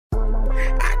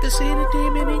see the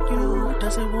demon in you,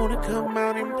 doesn't want to come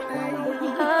out and play.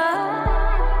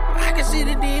 I can see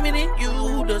the demon in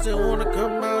you, doesn't want to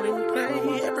come out and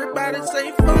play. Everybody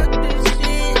say fuck this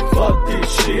shit. Fuck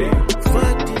this shit.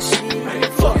 Fuck this shit. Hey,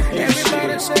 fuck this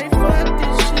Everybody shit. say fuck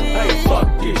this shit. Hey, fuck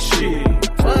this shit.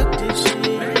 Fuck this shit.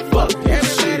 Hey, fuck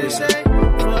this Everybody shit. say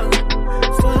fuck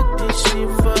this shit.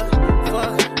 Fuck this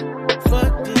shit.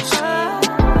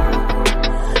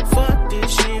 Fuck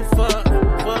this shit.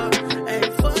 Hey,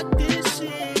 fuck this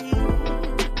shit.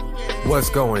 What's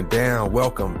going down?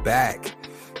 Welcome back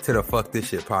to the Fuck This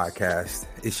Shit podcast.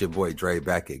 It's your boy Dre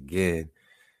back again.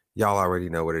 Y'all already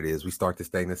know what it is. We start this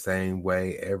thing the same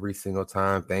way every single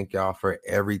time. Thank y'all for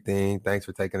everything. Thanks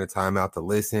for taking the time out to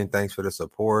listen. Thanks for the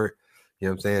support. You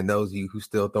know what I'm saying? Those of you who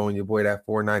still throwing your boy that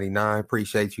 $4.99,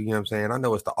 appreciate you. You know what I'm saying? I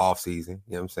know it's the off season,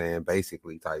 you know what I'm saying?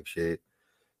 Basically type shit.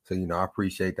 So, I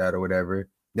appreciate that or whatever.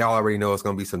 Y'all already know it's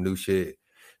going to be some new shit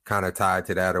kind of tied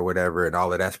to that or whatever. And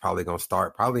all of that's probably going to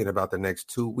start probably in about the next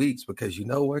 2 weeks because you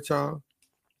know what, y'all?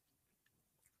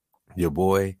 Your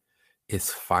boy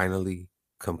is finally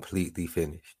completely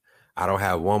finished. I don't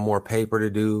have one more paper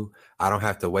to do. I don't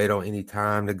have to wait on any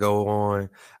time to go on.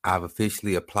 I've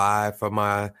officially applied for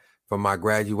my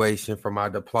graduation, for my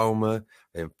diploma.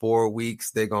 In 4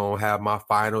 weeks, they're going to have my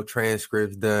final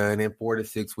transcripts done. In 4 to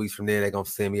 6 weeks from there, they're going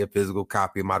to send me a physical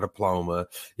copy of my diploma.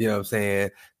 You know what I'm saying?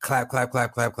 Clap, clap,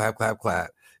 clap, clap, clap, clap, clap.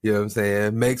 You know what I'm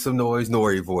saying? Make some noise,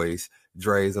 Nori voice.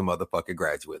 Dre's a motherfucking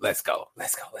graduate. Let's go.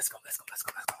 Let's go. Let's go. Let's go. Let's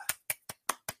go. Let's go.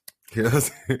 You know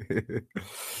what I'm saying?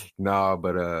 No,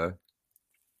 but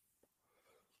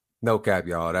no cap,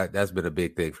 y'all. That's been a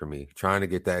big thing for me. Trying to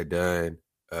get that done.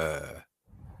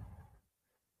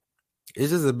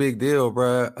 It's just a big deal,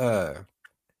 bruh.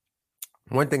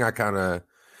 One thing I kind of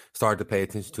started to pay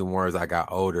attention to more as I got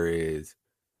older is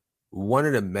one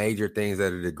of the major things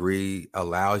that a degree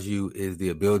allows you is the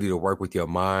ability to work with your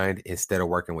mind instead of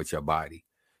working with your body,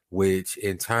 which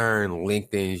in turn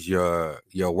lengthens your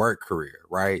work career,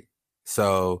 right?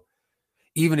 So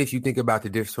even if you think about the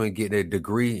difference between getting a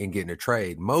degree and getting a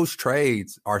trade, most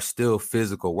trades are still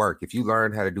physical work. If you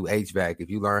learn how to do HVAC, if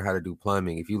you learn how to do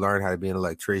plumbing, if you learn how to be an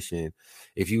electrician,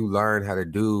 if you learn how to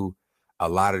do a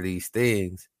lot of these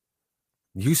things,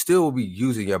 you still will be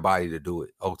using your body to do it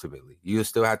ultimately. You'll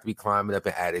still have to be climbing up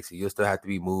in attics. You'll still have to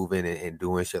be moving and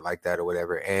doing shit like that or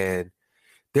whatever. And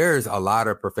there's a lot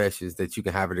of professions that you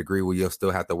can have a degree where you'll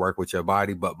still have to work with your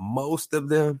body, but most of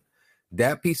them,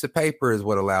 that piece of paper is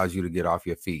what allows you to get off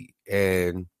your feet.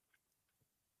 And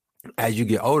as you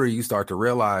get older, you start to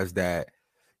realize that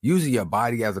using your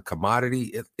body as a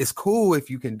commodity, it's cool if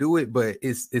you can do it, but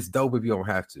it's dope if you don't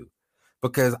have to.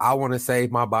 Because I want to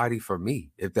save my body for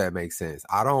me, if that makes sense.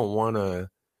 I don't want to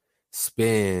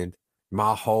spend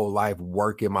my whole life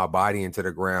working my body into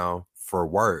the ground for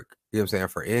work, you know what I'm saying,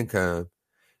 for income.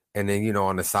 And then,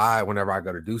 on the side, whenever I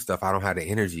go to do stuff, I don't have the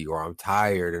energy or I'm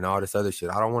tired and all this other shit.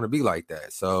 I don't want to be like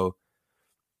that. So,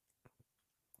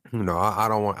 I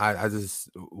don't want,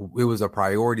 it was a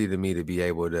priority to me to be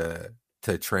able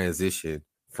to transition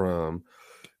from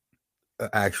an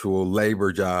actual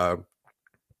labor job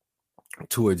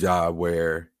to a job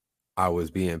where I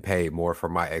was being paid more for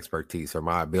my expertise or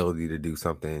my ability to do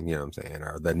something, you know what I'm saying,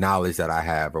 or the knowledge that I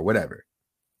have or whatever.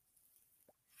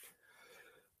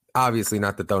 Obviously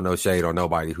not to throw no shade on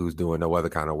nobody who's doing no other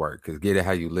kind of work, because get it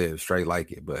how you live, straight like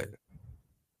it. But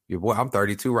your boy, I'm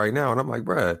 32 right now, and I'm like,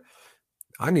 bruh,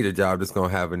 I need a job that's going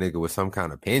to have a nigga with some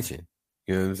kind of pension.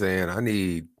 You know what I'm saying? I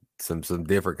need some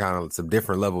different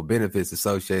level benefits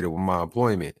associated with my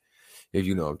employment, if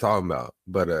you know what I'm talking about.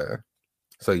 But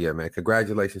so yeah, man,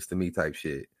 congratulations to me type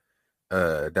shit.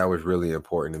 That was really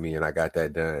important to me, and I got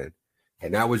that done.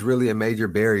 And that was really a major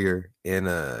barrier in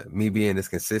me being as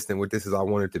consistent with this as I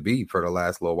wanted to be for the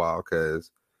last little while. Because,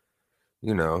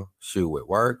 shoot, with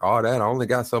work, all that, I only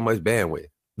got so much bandwidth.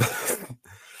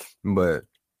 But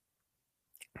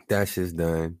that's just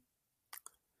done.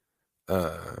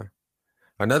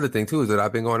 Another thing, too, is that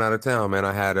I've been going out of town, man.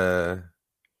 I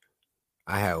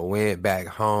had went back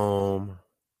home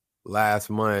last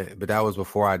month, but that was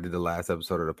before I did the last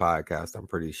episode of the podcast, I'm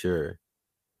pretty sure.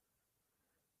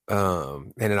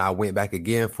 And then I went back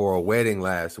again for a wedding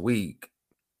last week.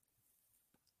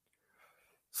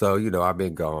 So, I've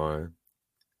been gone.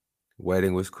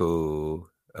 Wedding was cool.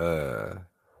 The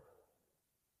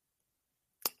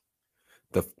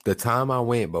time I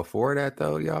went before that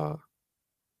though, y'all,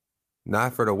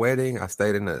 not for the wedding, I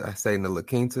stayed in the La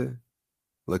Quinta.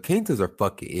 La Quintas are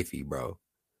fucking iffy, bro.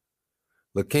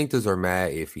 La Quintas are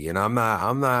mad iffy, and I'm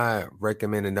not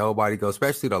recommending nobody go,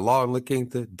 especially the law in La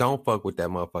Quinta. Don't fuck with that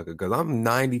motherfucker, because I'm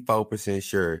 94%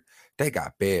 sure they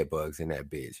got bed bugs in that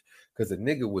bitch. Because the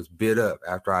nigga was bit up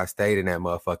after I stayed in that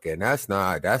motherfucker, and that's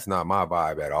not my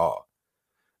vibe at all.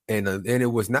 And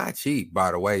it was not cheap,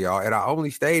 by the way, y'all. And I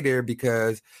only stayed there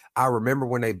because I remember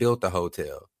when they built the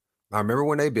hotel. I remember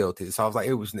when they built it, so I was like,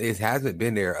 it hasn't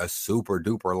been there a super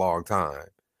duper long time.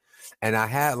 And I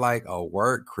had like a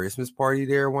work Christmas party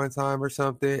there one time or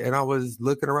something. And I was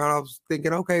looking around, I was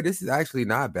thinking, okay, this is actually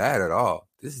not bad at all.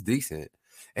 This is decent.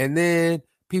 And then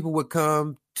people would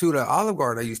come to the Olive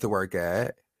Garden I used to work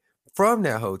at from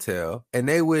that hotel, and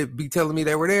they would be telling me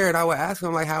they were there. And I would ask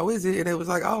them, like, how is it? And it was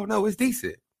like, oh, no, it's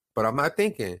decent. But I'm not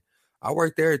thinking. I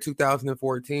worked there in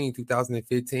 2014,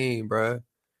 2015, bruh.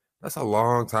 That's a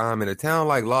long time. In a town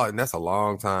like Lawton, that's a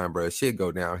long time, bruh. Shit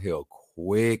go downhill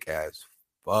quick as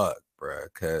fuck, bruh,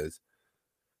 because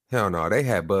hell no, they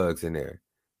had bugs in there.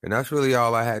 And that's really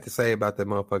all I had to say about the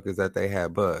motherfuckers, that they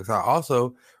had bugs. I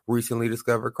also recently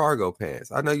discovered cargo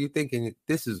pants. I know you're thinking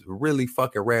this is really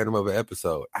fucking random of an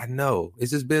episode. I know.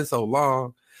 It's just been so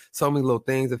long. So many little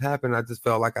things have happened. I just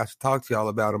felt like I should talk to y'all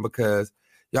about them, because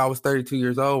y'all was 32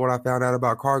 years old when I found out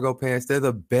about cargo pants. They're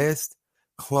the best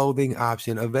clothing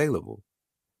option available.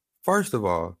 First of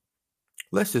all,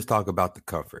 let's just talk about the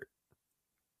comfort.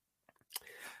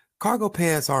 Cargo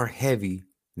pants aren't heavy,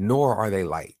 nor are they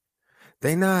light.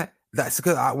 They not. That's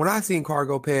because when I seen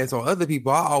cargo pants on other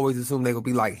people, I always assume they would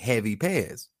be like heavy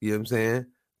pants. You know what I'm saying?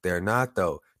 They're not,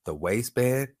 though. The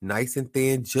waistband, nice and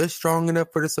thin, just strong enough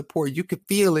for the support. You can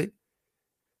feel it,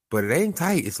 but it ain't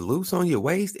tight. It's loose on your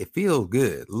waist. It feels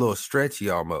good, a little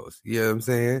stretchy almost. You know what I'm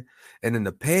saying? And then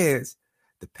the pants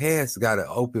got an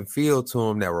open feel to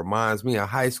them that reminds me of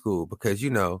high school, because, you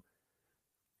know,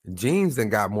 jeans then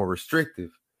got more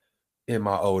restrictive in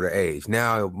my older age.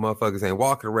 Now motherfuckers ain't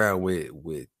walking around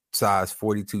with size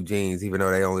 42 jeans, even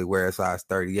though they only wear a size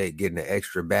 38, getting the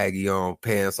extra baggy on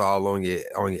pants all on your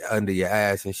under your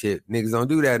ass and shit. Niggas don't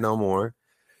do that no more.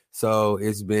 So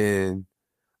it's been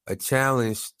a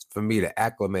challenge for me to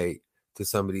acclimate to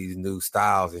some of these new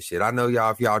styles and shit. I know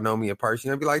y'all, if y'all know me in person,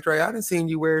 you'll be like, Dre, I done seen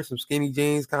you wear some skinny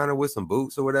jeans kind of with some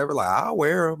boots or whatever. Like, I'll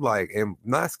wear them, like, and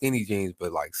not skinny jeans,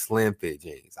 but like slim fit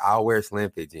jeans. I'll wear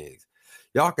slim fit jeans.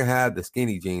 Y'all can have the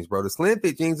skinny jeans, bro. The slim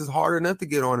fit jeans is hard enough to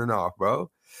get on and off,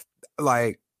 bro.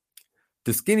 Like,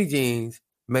 the skinny jeans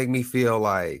make me feel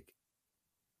like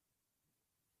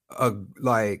a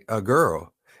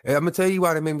girl. And I'm gonna tell you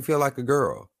why they make me feel like a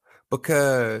girl.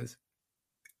 Because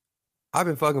I've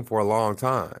been fucking for a long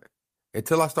time.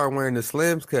 Until I start wearing the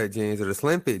slims cut jeans or the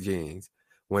slim fit jeans.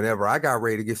 Whenever I got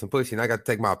ready to get some pussy and I got to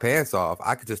take my pants off,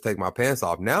 I could just take my pants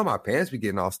off. Now my pants be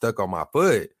getting all stuck on my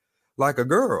foot like a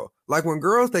girl. Like when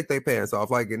girls take their pants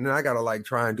off, like, and then I gotta like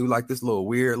try and do like this little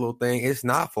weird little thing. It's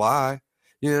not fly.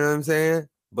 You know what I'm saying?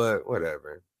 But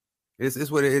whatever.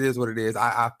 It's what it is. What it is.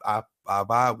 I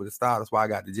vibe with the style. That's why I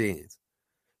got the jeans.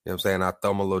 You know what I'm saying? I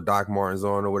throw my little Doc Martens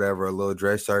on or whatever, a little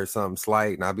dress shirt, something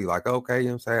slight, and I'll be like, okay, you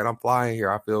know what I'm saying? I'm flying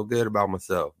here. I feel good about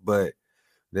myself. But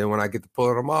then when I get to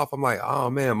pulling them off, I'm like, oh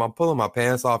man, I'm pulling my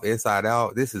pants off inside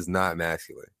out. This is not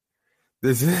masculine.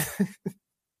 This is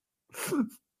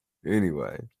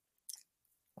anyway.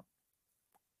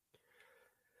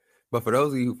 But for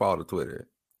those of you who follow Twitter,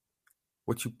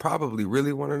 what you probably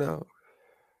really want to know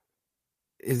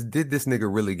is, did this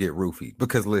nigga really get roofied?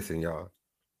 Because listen, y'all.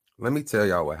 Let me tell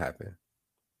y'all what happened.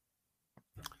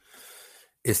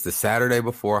 It's the Saturday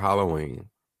before Halloween.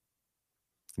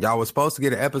 Y'all was supposed to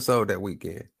get an episode that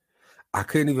weekend. I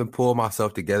couldn't even pull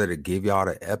myself together to give y'all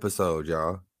the episode,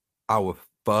 y'all. I was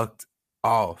fucked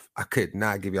off. I could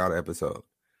not give y'all the episode.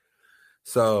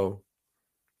 So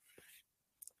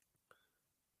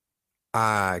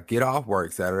I get off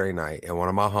work Saturday night, and one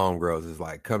of my homegirls is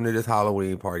like, come to this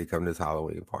Halloween party,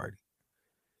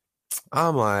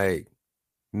 I'm like,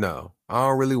 no, I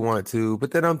don't really want to.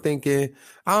 But then I'm thinking,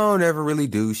 I don't ever really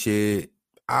do shit.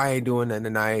 I ain't doing nothing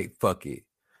tonight. Fuck it.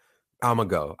 I'm going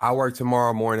to go. I work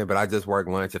tomorrow morning, but I just work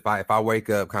lunch. If I wake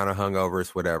up kind of hungover,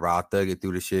 it's whatever. I'll thug it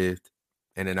through the shift.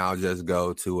 And then I'll just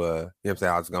go to, you know what I'm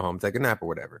saying? I'll just go home, take a nap or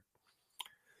whatever.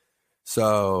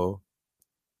 So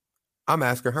I'm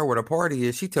asking her where the party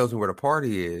is. She tells me where the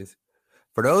party is.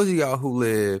 For those of y'all who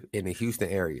live in the Houston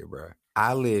area, bro,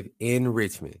 I live in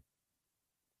Richmond.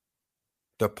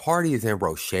 The party is in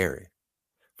Rocheron.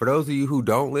 For those of you who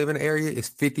don't live in the area, it's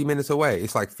 50 minutes away.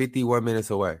 It's like 51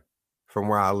 minutes away from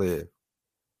where I live,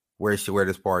 where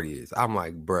this party is. I'm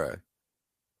like, bruh,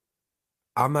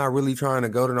 I'm not really trying to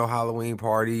go to no Halloween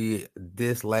party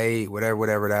this late,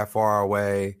 whatever, that far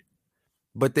away.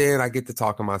 But then I get to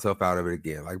talking myself out of it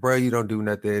again. Like, bro, you don't do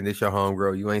nothing. It's your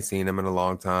homegirl. You ain't seen them in a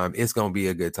long time. It's going to be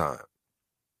a good time.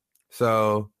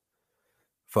 So,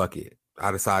 fuck it.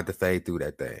 I decided to fade through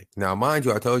that thing. Now, mind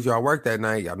you, I told you I worked that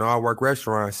night. Y'all know I work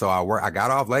restaurants. So I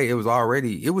got off late. It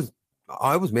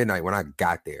was midnight when I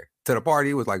got there. To the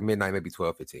party, it was like midnight, maybe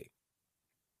 12:15.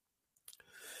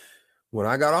 When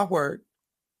I got off work,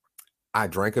 I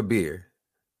drank a beer.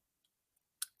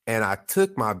 And I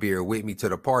took my beer with me to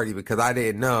the party because I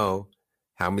didn't know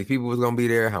how many people was going to be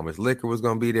there, how much liquor was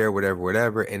going to be there,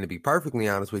 whatever. And to be perfectly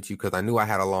honest with you, because I knew I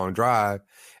had a long drive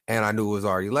and I knew it was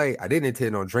already late, I didn't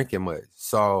intend on drinking much.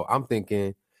 So I'm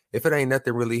thinking, if it ain't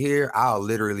nothing really here, I'll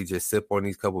literally just sip on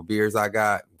these couple beers I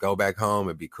got, go back home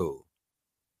and be cool.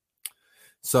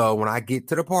 So when I get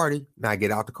to the party and I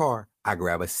get out the car, I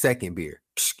grab a second beer,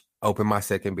 open my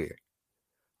second beer.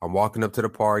 I'm walking up to the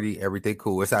party, everything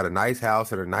cool. It's at a nice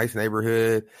house in a nice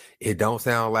neighborhood. It don't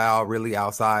sound loud really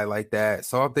outside like that.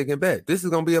 So I'm thinking, bet, this is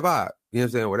going to be a vibe. You know what I'm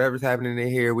saying? Whatever's happening in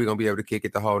here, we're going to be able to kick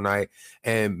it the whole night.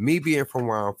 And me being from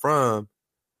where I'm from,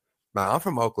 I'm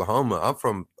from Oklahoma. I'm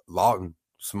from Lawton,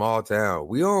 small town.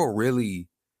 We don't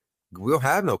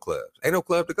have no clubs. Ain't no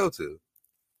club to go to.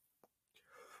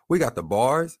 We got the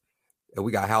bars and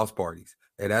we got house parties.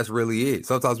 And that's really it.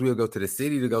 Sometimes we'll go to the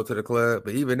city to go to the club,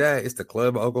 but even that, it's the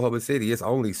club of Oklahoma City. It's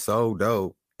only so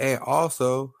dope. And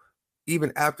also,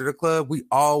 even after the club, we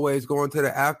always going to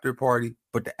the after party,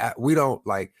 but we don't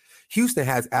like, Houston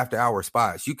has after hour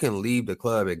spots. You can leave the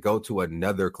club and go to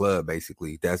another club,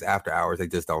 basically. That's after hours. They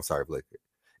just don't serve liquor.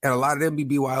 And a lot of them be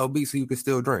BYOB, so you can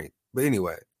still drink. But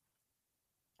anyway,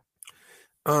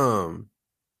 we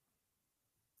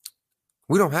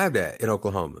don't have that in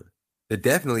Oklahoma. It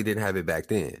definitely didn't have it back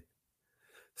then.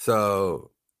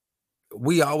 So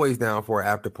we always down for an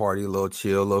after party, a little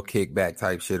chill, a little kickback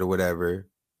type shit or whatever.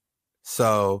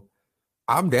 So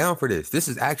I'm down for this. This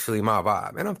is actually my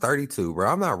vibe. And I'm 32,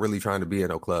 bro. I'm not really trying to be in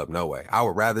no club. No way. I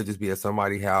would rather just be at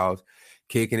somebody's house,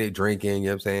 kicking it, drinking,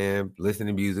 you know what I'm saying? Listening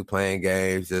to music, playing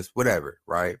games, just whatever,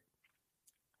 right?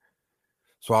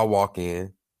 So I walk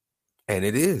in and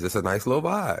it's a nice little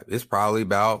vibe. It's probably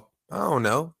about, I don't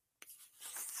know,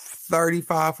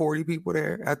 35, 40 people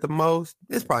there at the most.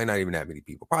 It's probably not even that many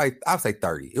people. Probably, I'll say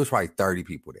 30. It was probably 30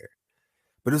 people there.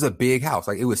 But it was a big house.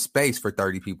 Like, it was space for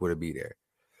 30 people to be there.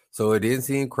 So it didn't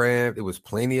seem cramped. It was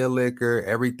plenty of liquor,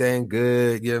 everything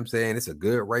good. You know what I'm saying? It's a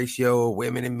good ratio of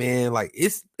women and men. Like,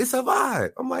 it's a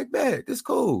vibe. I'm like, man, this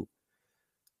cool.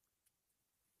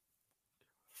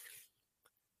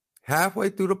 Halfway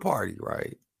through the party,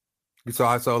 right?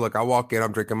 So look, I walk in,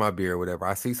 I'm drinking my beer or whatever.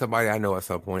 I see somebody I know at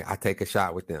some point. I take a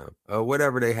shot with them.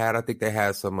 Whatever they had, I think they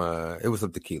had some, it was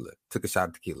some tequila. Took a shot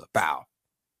of tequila. Bow.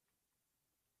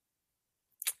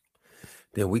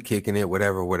 Then we kicking it,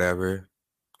 whatever.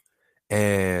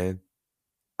 And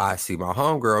I see my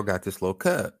homegirl got this little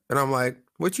cup. And I'm like,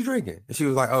 what you drinking? And she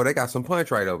was like, oh, they got some punch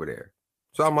right over there.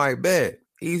 So I'm like, bet,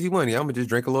 easy money. I'm going to just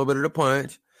drink a little bit of the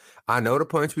punch. I know the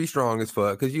punch be strong as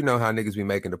fuck because you know how niggas be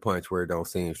making the punch where it don't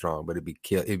seem strong, but it'd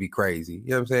be crazy.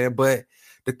 You know what I'm saying? But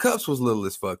the cups was little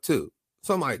as fuck too.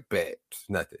 So I'm like, bet,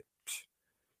 nothing.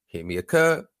 Hit me a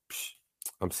cup.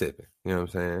 I'm sipping. You know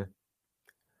what I'm saying?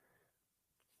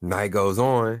 Night goes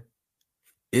on.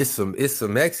 It's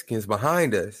some Mexicans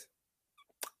behind us.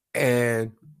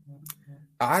 And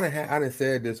I done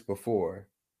said this before.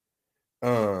 I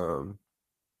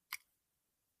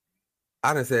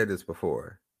done said this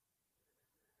before.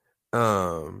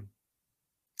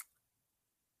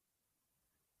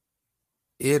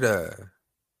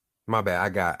 My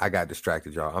bad. I got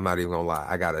distracted, y'all. I'm not even gonna lie.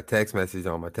 I got a text message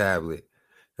on my tablet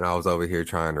and I was over here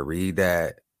trying to read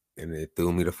that and it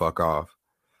threw me the fuck off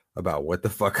about what the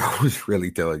fuck I was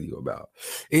really telling you about.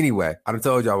 Anyway, I done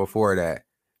told y'all before that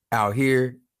out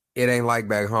here, it ain't like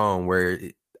back home where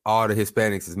all the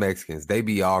Hispanics is Mexicans. They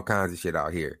be all kinds of shit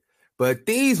out here. But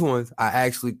these ones I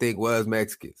actually think was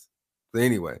Mexicans. So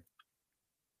anyway,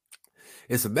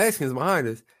 it's some Mexicans behind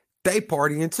us. They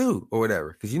partying too or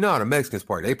whatever. Because you know how the Mexicans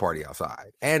party. They party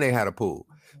outside. And they had a pool.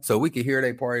 So we could hear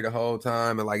they party the whole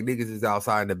time. And like niggas is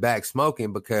outside in the back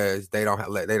smoking because they don't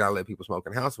let people smoke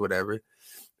in the house or whatever.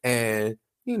 And,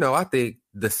 you know, I think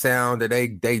the sound that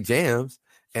they jams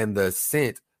and the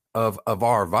scent of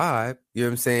our vibe, you know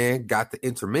what I'm saying, got the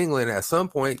intermingling. At some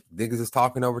point, niggas is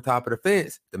talking over top of the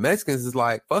fence. The Mexicans is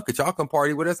like, fuck it, y'all can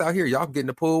party with us out here. Y'all can get in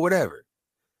the pool, whatever.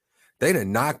 They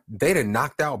done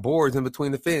knocked out boards in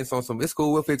between the fence on some, it's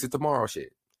cool, we'll fix it tomorrow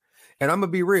shit. And I'm going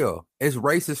to be real. It's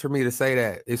racist for me to say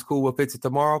that it's cool, we'll fix it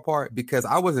tomorrow part because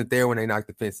I wasn't there when they knocked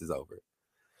the fences over.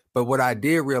 But what I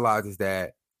did realize is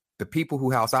that the people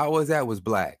whose house I was at was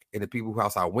black and the people whose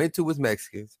house I went to was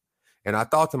Mexicans. And I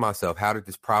thought to myself, how did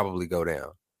this probably go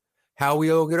down? How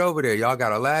we all get over there? Y'all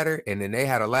got a ladder, and then they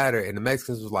had a ladder, and the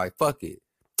Mexicans was like, fuck it.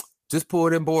 Just pull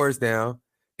them boards down,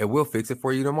 and we'll fix it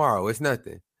for you tomorrow. It's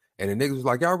nothing. And the niggas was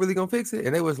like, y'all really gonna fix it?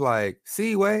 And they was like,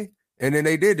 see, way. And then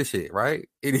they did the shit, right?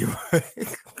 Anyway.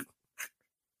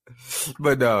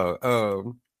 But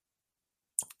no,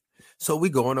 so we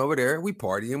going over there, we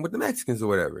partying with the Mexicans or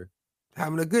whatever,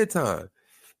 having a good time.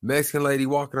 Mexican lady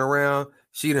walking around,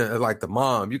 she done like the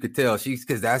mom, you could tell she's,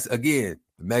 because that's, again,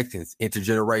 the Mexicans,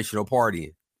 intergenerational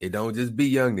partying. It don't just be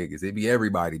young niggas, it be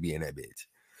everybody being that bitch.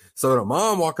 So the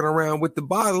mom walking around with the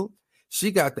bottle,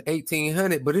 she got the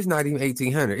 1800, but it's not even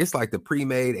 1800. It's like the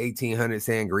pre-made 1800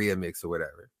 sangria mix or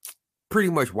whatever. Pretty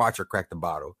much watch her crack the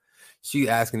bottle. She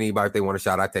asking anybody if they want a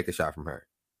shot. I take a shot from her.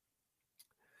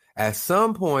 At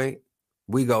some point,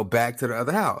 we go back to the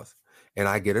other house and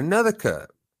I get another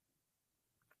cup.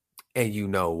 And you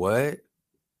know what?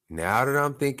 Now that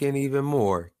I'm thinking even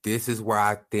more, this is where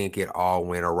I think it all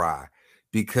went awry,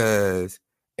 because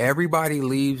everybody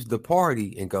leaves the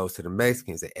party and goes to the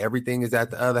Mexicans, and everything is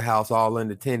at the other house all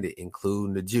unattended,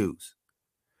 including the juice.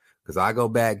 Because I go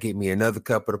back, get me another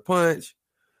cup of the punch,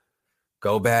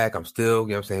 go back. I'm still, you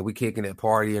know what I'm saying, we kicking it,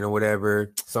 partying or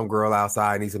whatever. Some girl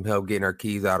outside needs some help getting her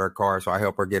keys out of her car, so I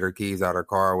help her get her keys out of her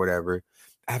car or whatever.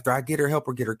 After I help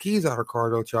her get her keys out of her car,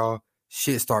 though, y'all,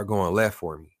 shit start going left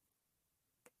for me.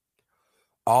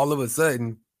 All of a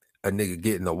sudden, a nigga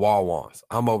getting the wah-wahs.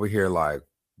 I'm over here like,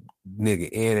 nigga,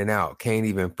 in and out, can't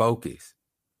even focus.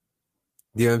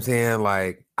 You know what I'm saying?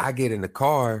 Like, I get in the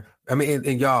car. I mean,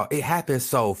 and y'all, it happened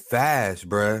so fast,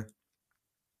 bruh.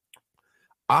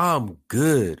 I'm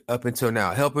good up until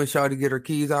now. Helping Shawty get her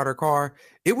keys out of her car,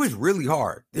 it was really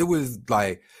hard. It was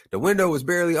like the window was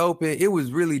barely open. It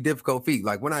was really difficult feat.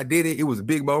 Like when I did it, it was a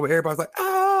big moment. Everybody's like,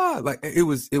 ah, like it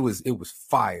was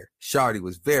fire. Shawty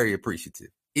was very appreciative.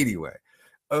 Anyway,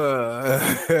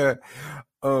 but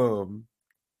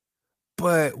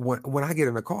when I get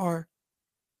in the car,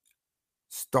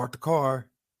 start the car,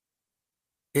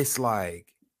 it's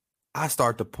like I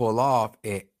start to pull off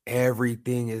and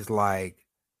everything is like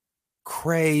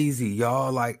crazy,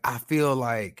 y'all. Like I feel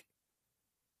like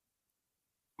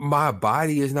my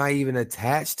body is not even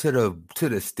attached to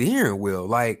the steering wheel,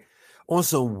 like on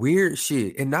some weird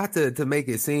shit. And not to make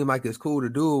it seem like it's cool to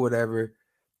do or whatever,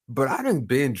 but I done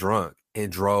been drunk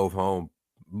and drove home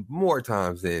more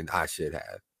times than I should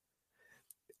have.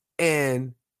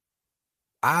 And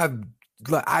I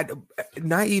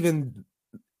not even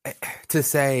to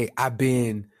say I've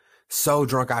been so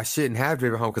drunk I shouldn't have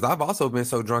driven home, because I've also been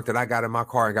so drunk that I got in my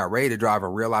car and got ready to drive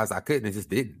and realized I couldn't and just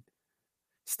didn't.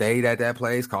 Stayed at that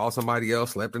place, called somebody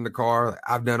else, slept in the car.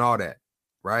 I've done all that,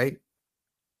 right?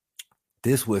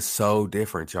 This was so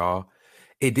different, y'all.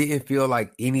 It didn't feel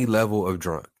like any level of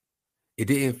drunk. It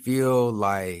didn't feel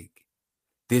like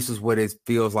this is what it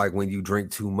feels like when you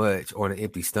drink too much on an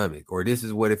empty stomach, or this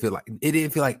is what it feels like. It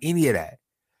didn't feel like any of that.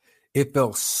 It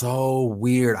felt so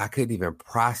weird. I couldn't even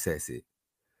process it.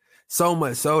 So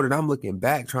much so that I'm looking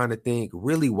back trying to think,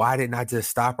 really, why didn't I just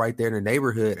stop right there in the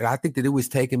neighborhood? And I think that it was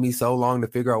taking me so long to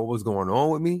figure out what was going on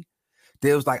with me. That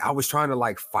it was like I was trying to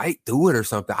like fight through it or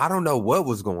something. I don't know what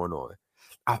was going on.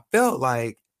 I felt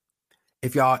like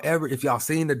if y'all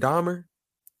seen the Dahmer,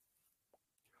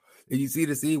 and you see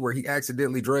the scene where he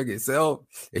accidentally drug himself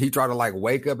and he tried to like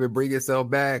wake up and bring himself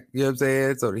back, you know what I'm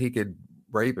saying? So that he could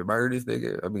rape and murder this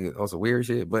nigga. I mean, also weird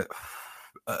shit, but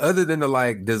other than the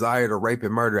like desire to rape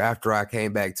and murder after I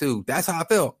came back too, that's how I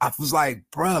felt. I was like,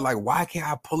 bruh, like, why can't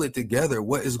I pull it together?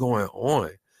 What is going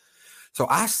on? So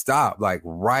I stopped like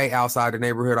right outside the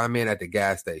neighborhood I'm in at the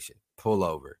gas station, pull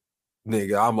over.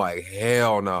 Nigga, I'm like,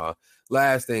 hell no. Nah.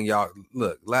 Last thing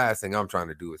I'm trying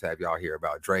to do is have y'all hear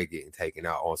about Dre getting taken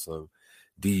out on some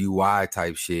DUI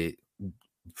type shit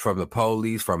from the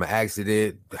police, from an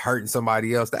accident, hurting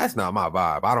somebody else. That's not my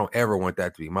vibe. I don't ever want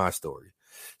that to be my story.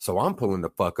 So I'm pulling the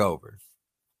fuck over.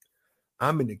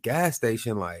 I'm in the gas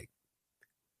station, like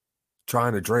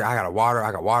trying to drink. I got water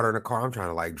in the car. I'm trying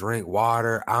to like drink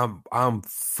water. I'm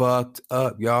fucked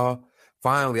up, y'all.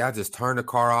 Finally, I just turned the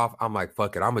car off. I'm like,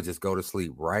 fuck it. I'm gonna just go to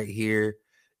sleep right here.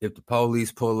 If the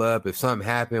police pull up, if something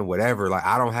happened, whatever,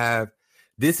 like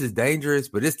this is dangerous,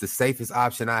 but it's the safest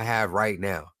option I have right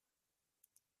now.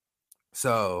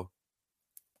 So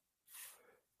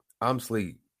I'm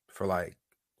asleep for like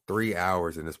 3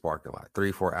 hours in this parking lot,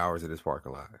 3-4 hours in this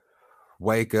parking lot.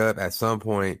 Wake up at some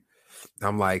point.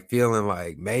 I'm like feeling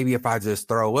like maybe if I just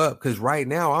throw up, because right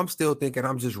now I'm still thinking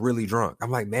I'm just really drunk. I'm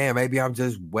like, man, maybe I'm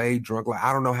just way drunk. Like,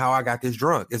 I don't know how I got this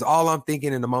drunk. It's all I'm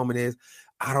thinking in the moment is,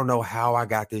 I don't know how I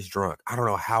got this drunk. I don't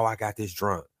know how I got this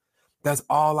drunk. That's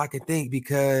all I can think,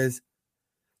 because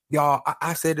Y'all,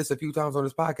 I said this a few times on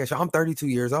this podcast. Y'all, I'm 32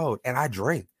 years old and I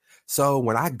drink. So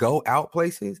when I go out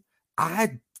places,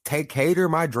 I cater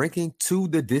my drinking to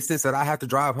the distance that I have to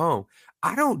drive home.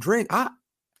 I don't drink. I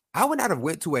would not have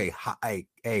went to a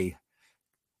holiday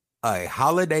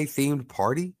themed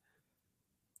party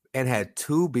and had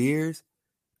 2 beers,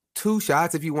 2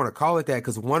 shots, if you want to call it that,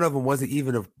 because one of them wasn't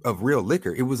even of real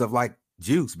liquor. It was of like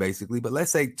juice, basically. But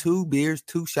let's say 2 beers,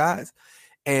 2 shots,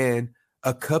 and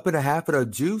a cup and a half of the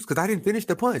juice, because I didn't finish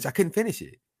the punch. I couldn't finish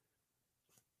it.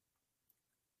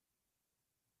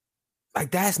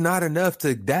 Like, that's not enough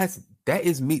that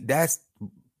is me.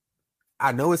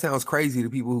 I know it sounds crazy to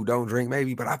people who don't drink,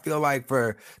 maybe, but I feel like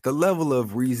for the level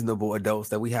of reasonable adults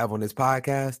that we have on this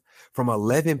podcast, from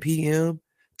 11 p.m.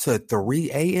 to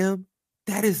 3 a.m.,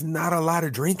 that is not a lot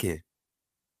of drinking.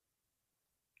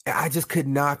 And I just could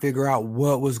not figure out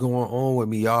what was going on with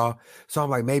me, y'all. So I'm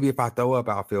like, maybe if I throw up,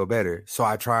 I'll feel better. So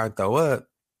I try and throw up,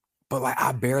 but like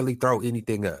I barely throw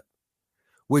anything up,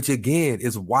 which again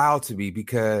is wild to me,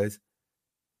 because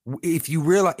if you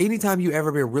realize, anytime you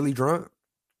ever been really drunk,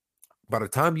 by the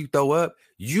time you throw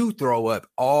up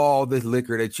all this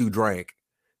liquor that you drank.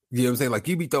 You know what I'm saying? Like,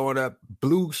 you be throwing up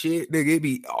blue shit, nigga. It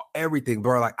be everything,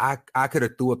 bro. Like, I could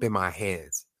have threw up in my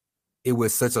hands. It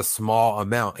was such a small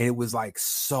amount, and it was like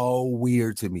so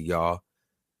weird to me, y'all.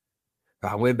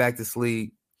 I went back to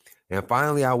sleep, and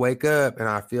finally I wake up and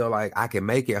I feel like I can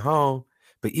make it home.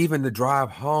 But even the drive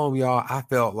home, y'all, I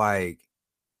felt like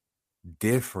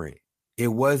different. It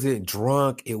wasn't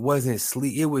drunk. It wasn't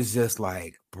sleep. It was just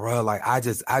like, bro, like I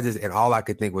just, and all I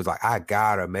could think was like, I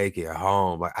gotta make it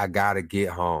home. Like, I gotta get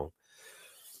home.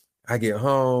 I get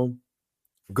home,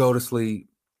 go to sleep,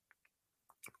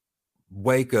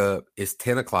 wake up. It's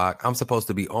 10 o'clock. I'm supposed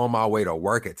to be on my way to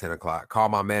work at 10 o'clock. Call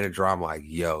my manager. I'm like,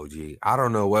 yo, G, I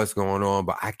don't know what's going on,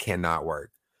 but I cannot work.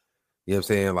 You know what I'm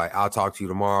saying? Like, I'll talk to you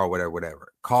tomorrow,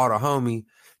 whatever. Call the homie,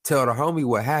 tell the homie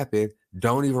what happened.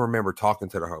 Don't even remember talking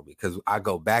to the homie, because I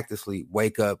go back to sleep,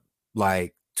 wake up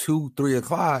like 2-3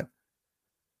 o'clock,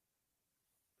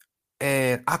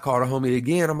 and I call the homie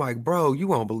again. I'm like, bro, you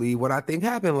won't believe what I think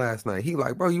happened last night. He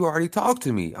like, bro, you already talked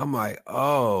to me. I'm like,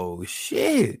 oh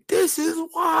shit, this is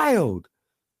wild.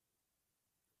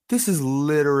 This is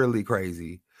literally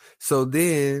crazy. So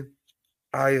then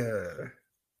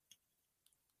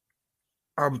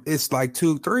it's like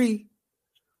 2-3,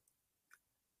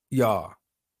 y'all.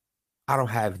 I don't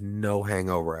have no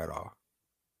hangover at all.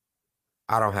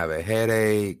 I don't have a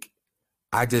headache.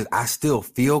 I still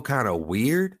feel kind of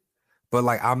weird, but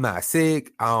like, I'm not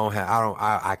sick.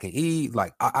 I can eat.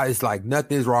 Like, it's like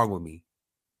nothing's wrong with me.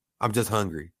 I'm just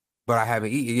hungry, but I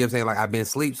haven't eaten. You know what I'm saying? Like, I've been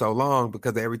asleep so long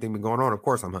because of everything been going on. Of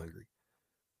course I'm hungry.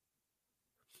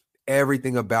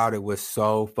 Everything about it was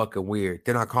so fucking weird.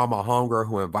 Then I called my homegirl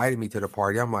who invited me to the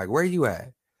party. I'm like, where you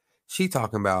at? She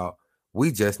talking about,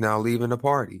 we just now leaving the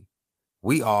party.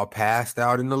 We all passed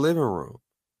out in the living room.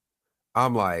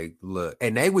 I'm like, look,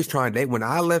 and they was when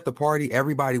I left the party,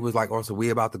 everybody was like, oh, so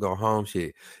we about to go home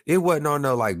shit. It wasn't on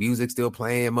no like music still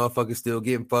playing, motherfuckers still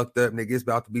getting fucked up, niggas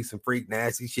about to be some freak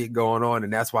nasty shit going on,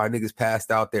 and that's why niggas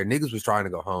passed out there. Niggas was trying to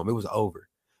go home. It was over.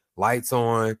 Lights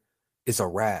on. It's a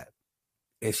wrap.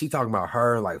 And she talking about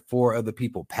her and like 4 other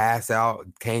people pass out,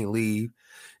 can't leave.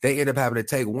 They end up having to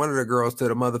take one of the girls to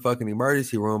the motherfucking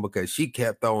emergency room because she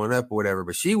kept throwing up or whatever,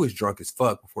 but she was drunk as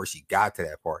fuck before she got to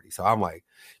that party. So I'm like,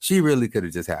 she really could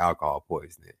have just had alcohol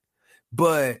poisoning.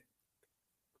 But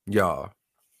y'all,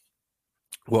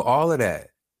 well, all of that,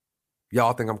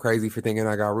 y'all think I'm crazy for thinking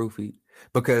I got roofied?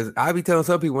 Because I be telling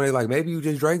some people when they like, maybe you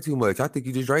just drank too much. I think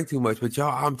you just drank too much. But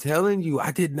y'all, I'm telling you,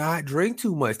 I did not drink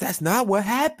too much. That's not what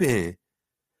happened.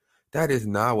 That is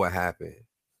not what happened.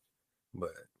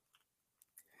 But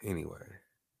anyway,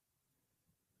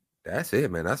 that's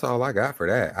it, man. That's all I got for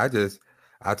that.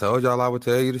 I told y'all I would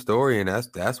tell you the story, and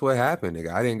that's what happened,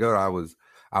 nigga. I didn't go.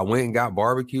 I went and got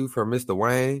barbecue from Mr.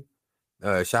 Wayne.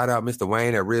 Shout out Mr.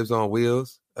 Wayne at Ribs on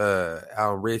Wheels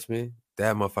out in Richmond.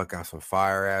 That motherfucker got some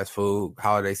fire ass food.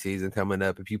 Holiday season coming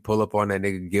up. If you pull up on that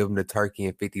nigga, give him the turkey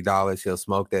and $50. He'll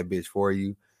smoke that bitch for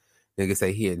you. Nigga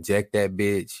say he inject that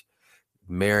bitch,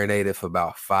 marinate it for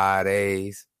about 5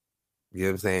 days. You know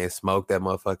what I'm saying? Smoke that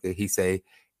motherfucker. He say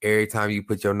every time you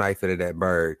put your knife into that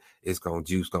bird,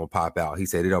 juice gonna pop out. He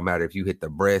said it don't matter if you hit the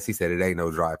breast. He said it ain't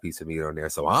no dry piece of meat on there.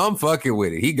 So I'm fucking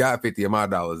with it. He got 50 of my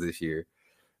dollars this year.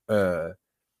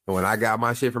 When I got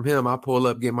my shit from him, I pull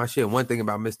up, get my shit. One thing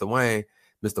about Mr.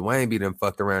 Wayne be done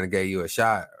fucked around and gave you a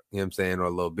shot, you know what I'm saying, or a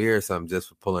little beer or something just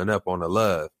for pulling up on the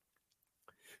love.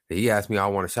 He asked me, I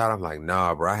want a shot. I'm like,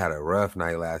 nah, bro, I had a rough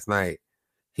night last night.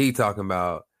 He talking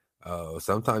about,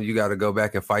 sometimes you got to go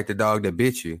back and fight the dog that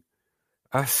bit you.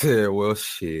 I said, well,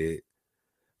 shit.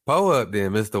 Pull up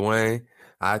then, Mr. Wayne.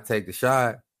 I take the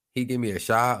shot. He give me a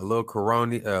shot, a little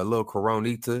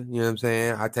Coronita. You know what I'm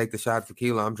saying? I take the shot of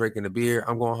tequila. I'm drinking the beer.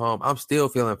 I'm going home. I'm still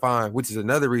feeling fine, which is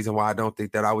another reason why I don't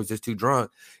think that I was just too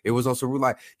drunk. It was also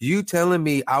like you telling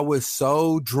me I was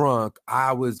so drunk.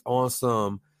 I was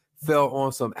felt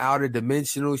on some outer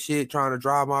dimensional shit trying to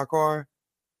drive my car.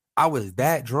 I was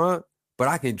that drunk, but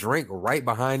I can drink right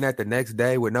behind that the next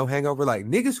day with no hangover. Like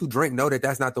niggas who drink know that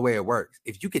that's not the way it works.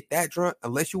 If you get that drunk,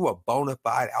 unless you a bona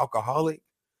fide alcoholic,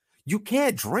 you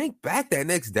can't drink back that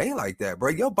next day like that, bro.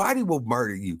 Your body will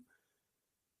murder you.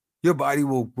 Your body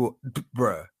will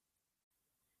bruh.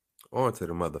 On to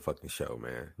the motherfucking show,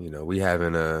 man. You know, I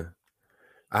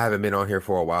haven't been on here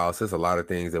for a while. So there's a lot of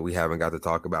things that we haven't got to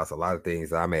talk about. It's a lot of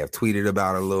things that I may have tweeted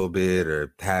about a little bit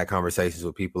or had conversations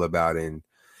with people about in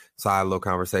side little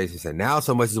conversations. And now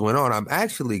so much has went on. I'm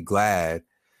actually glad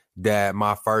that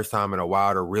my first time in a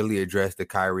while to really address the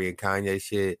Kyrie and Kanye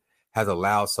shit has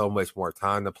allowed so much more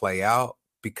time to play out,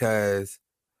 because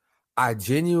I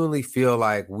genuinely feel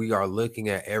like we are looking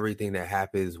at everything that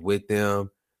happens with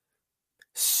them.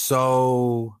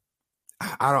 So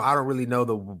I don't really know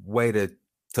the way to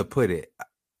put it.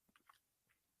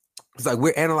 It's like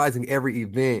we're analyzing every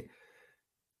event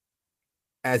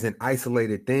as an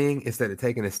isolated thing instead of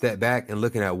taking a step back and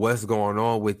looking at what's going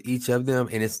on with each of them.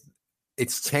 And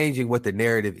it's changing what the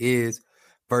narrative is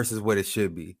versus what it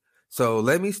should be. So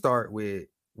let me start with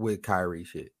Kyrie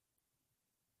shit.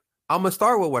 I'm going to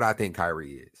start with what I think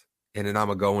Kyrie is. And then I'm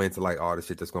going to go into like all the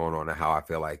shit that's going on and how I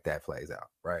feel like that plays out,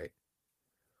 right?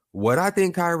 What I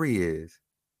think Kyrie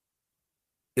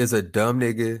is a dumb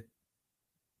nigga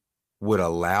with a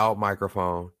loud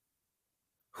microphone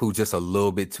who just a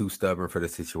little bit too stubborn for the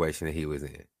situation that he was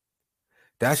in.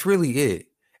 That's really it.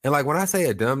 And like when I say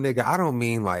a dumb nigga, I don't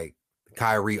mean like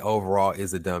Kyrie overall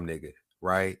is a dumb nigga,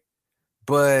 right?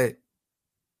 But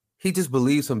he just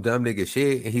believes some dumb nigga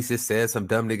shit and he just says some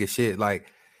dumb nigga shit. Like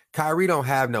Kyrie don't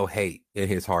have no hate in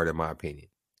his heart, in my opinion.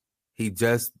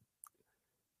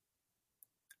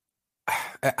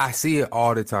 I see it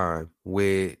all the time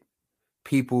with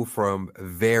people from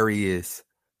various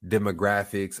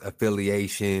demographics,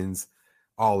 affiliations,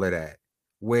 all of that,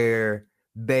 where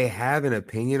they have an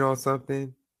opinion on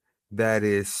something that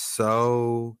is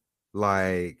so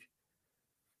like,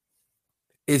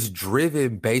 it's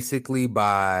driven basically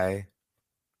by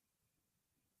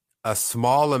a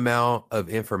small amount of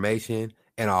information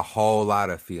and a whole lot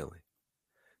of feeling.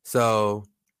 So,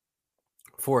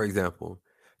 for example,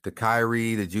 the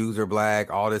Kyrie, the Jews are black,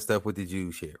 all this stuff with the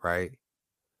Jew shit, right?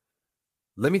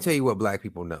 Let me tell you what black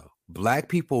people know. Black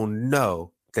people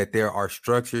know that there are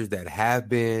structures that have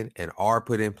been and are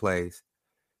put in place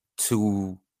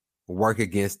to work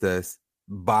against us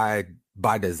by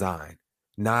design,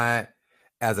 not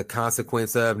as a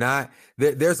consequence of, not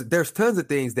there's tons of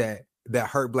things that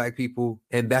hurt black people,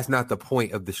 and that's not the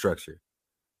point of the structure.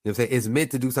 You know what I'm saying? It's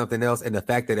meant to do something else, and the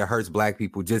fact that it hurts black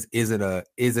people just isn't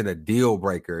a deal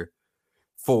breaker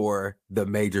for the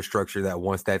major structure that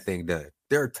wants that thing done.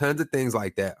 There are tons of things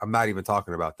like that. I'm not even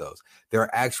talking about those. There are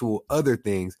actual other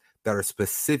things that are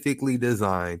specifically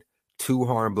designed to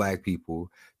harm black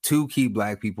people, to keep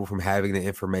black people from having the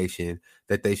information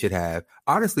that they should have.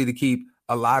 Honestly, to keep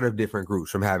a lot of different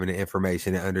groups from having the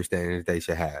information and understanding that they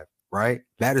should have, right?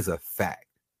 That is a fact.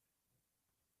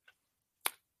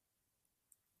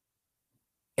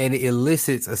 And it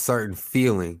elicits a certain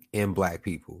feeling in black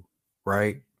people,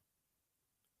 right?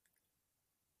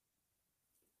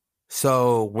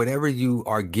 So whenever you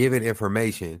are given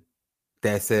information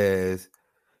that says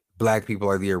black people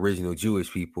are the original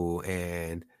Jewish people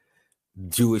and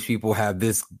Jewish people have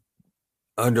this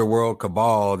underworld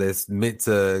cabal that's meant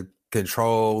to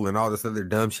control and all this other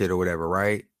dumb shit or whatever,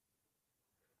 right?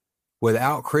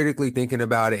 Without critically thinking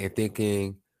about it and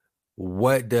thinking,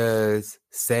 what does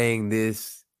saying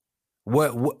this,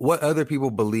 what other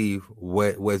people believe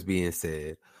what's being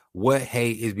said, what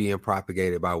hate is being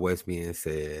propagated by what's being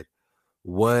said,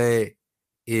 what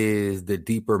is the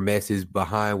deeper message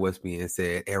behind what's being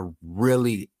said, and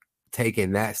really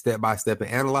taking that step by step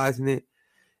and analyzing it,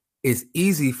 it's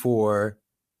easy for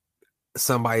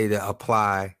somebody to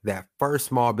apply that first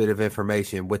small bit of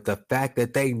information with the fact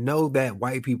that they know that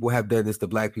white people have done this to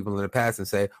black people in the past and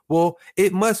say, well,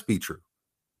 it must be true.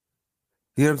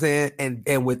 You know what I'm saying?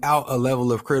 And without a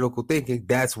level of critical thinking,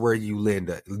 that's where you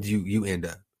end up. You end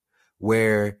up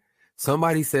where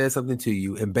somebody says something to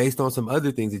you, and based on some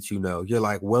other things that you know, you're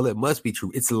like, well, it must be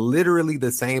true. It's literally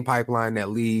the same pipeline that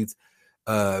leads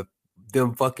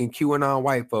them fucking QAnon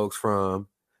white folks from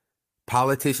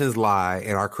politicians lie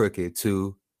and are crooked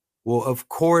to Well, of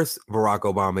course, Barack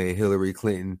Obama and Hillary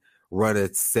Clinton run a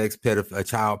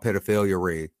child pedophilia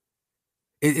ring.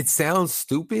 It sounds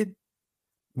stupid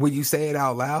when you say it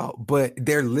out loud, but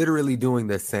they're literally doing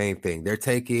the same thing. They're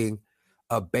taking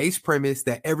a base premise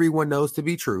that everyone knows to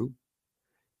be true.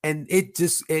 And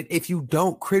if you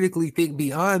don't critically think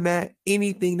beyond that,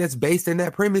 anything that's based in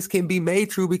that premise can be made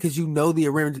true because you know the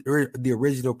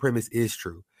original premise is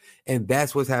true. And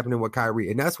that's what's happening with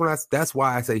Kyrie. And that's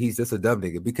why I say he's just a dumb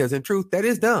nigga, because in truth, that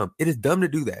is dumb. It is dumb to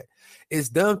do that. It's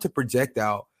dumb to project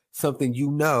out something you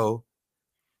know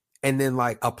and then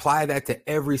like apply that to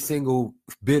every single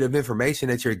bit of information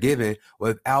that you're given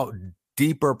without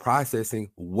deeper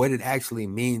processing what it actually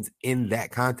means in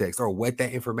that context or what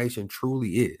that information truly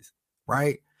is,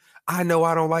 right? I know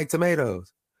I don't like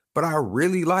tomatoes, but I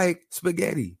really like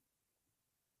spaghetti.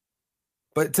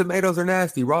 But tomatoes are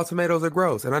nasty. Raw tomatoes are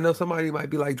gross. And I know somebody might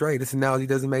be like, Dre, this analogy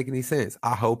doesn't make any sense.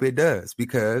 I hope it does,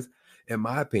 because in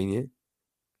my opinion,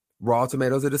 raw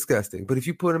tomatoes are disgusting. But if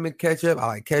you put them in ketchup, I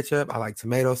like ketchup. I like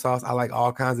tomato sauce. I like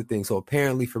all kinds of things. So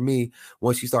apparently for me,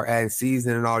 once you start adding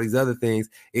seasoning and all these other things,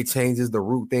 it changes the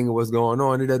root thing of what's going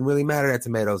on. It doesn't really matter that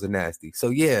tomatoes are nasty. So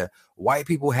yeah, white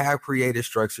people have created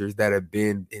structures that have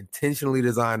been intentionally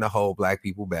designed to hold black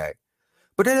people back.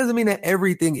 But that doesn't mean that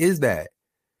everything is that.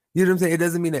 You know what I'm saying? It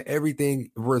doesn't mean that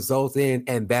everything results in,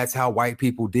 and that's how white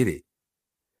people did it.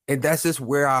 And that's just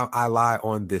where I lie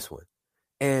on this one.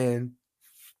 And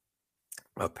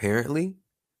apparently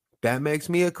that makes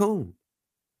me a coon.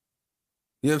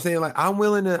 You know what I'm saying? Like I'm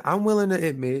willing to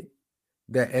admit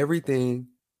that everything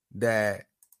that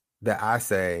I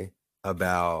say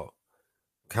about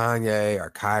Kanye or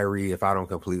Kyrie, if I don't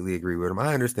completely agree with him,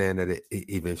 I understand that it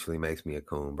eventually makes me a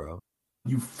coon, bro.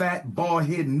 You fat,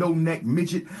 bald-headed, no-neck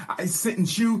midget, I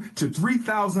sentence you to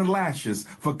 3,000 lashes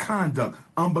for conduct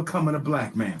unbecoming a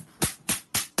black man.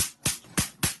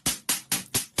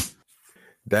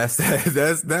 That's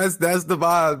the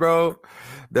vibes, bro.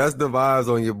 That's the vibes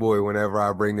on your boy whenever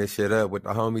I bring this shit up with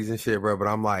the homies and shit, bro. But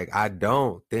I'm like, I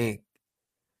don't think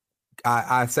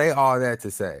I say all that to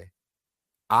say,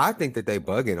 I think that they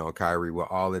bugging on Kyrie with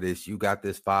all of this. You got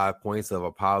this 5 points of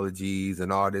apologies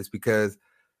and all this, because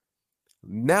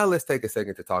now let's take a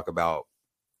second to talk about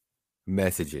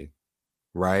messaging,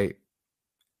 right?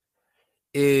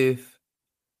 If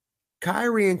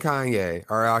Kyrie and Kanye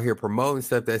are out here promoting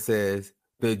stuff that says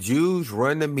the Jews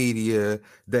run the media,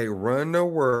 they run the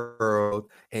world,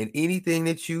 and anything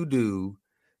that you do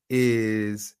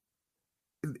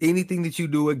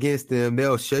against them,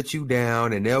 they'll shut you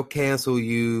down and they'll cancel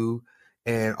you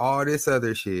and all this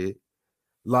other shit.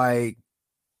 Like,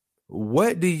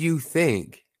 what do you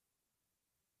think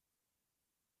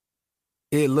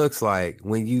it looks like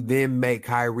when you then make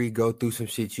Kyrie go through some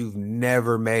shit you've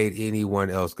never made anyone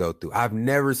else go through? I've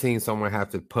never seen someone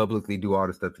have to publicly do all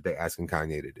the stuff that they're asking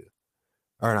Kanye to do.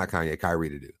 Or not Kanye,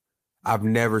 Kyrie to do. I've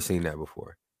never seen that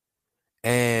before.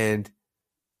 And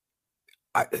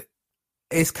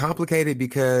it's complicated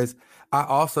because I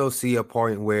also see a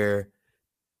point where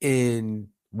in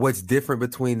what's different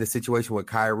between the situation with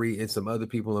Kyrie and some other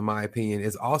people, in my opinion,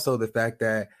 is also the fact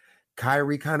that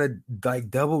Kyrie kind of like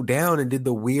doubled down and did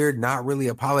the weird, not really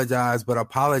apologize, but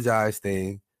apologize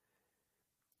thing.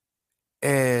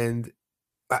 And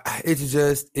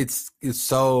it's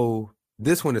so,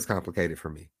 this one is complicated for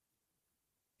me,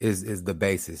 is the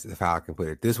basis of how I can put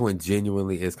it. This one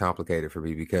genuinely is complicated for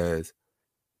me because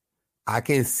I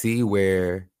can see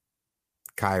where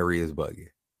Kyrie is bugging.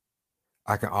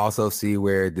 I can also see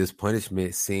where this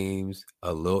punishment seems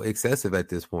a little excessive at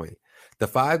this point. The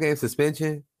 5-game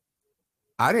suspension,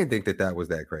 I didn't think that was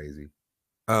that crazy.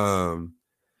 The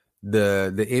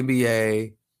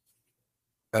NBA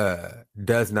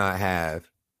does not have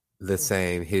the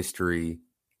same history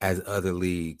as other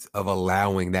leagues of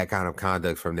allowing that kind of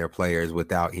conduct from their players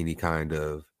without any kind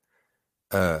of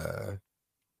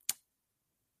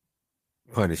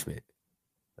punishment.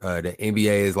 The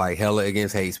NBA is like hella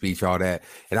against hate speech, all that.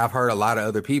 And I've heard a lot of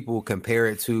other people compare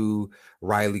it to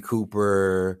Riley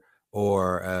Cooper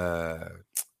or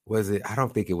was it? I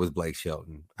don't think it was Blake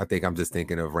Shelton. I think I'm just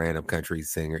thinking of random country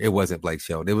singer. It wasn't Blake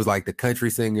Shelton. It was like the country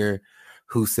singer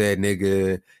who said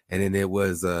nigga, and then it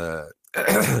was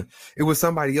it was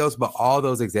somebody else. But all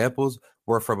those examples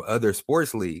were from other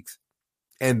sports leagues,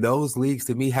 and those leagues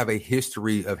to me have a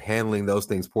history of handling those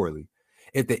things poorly.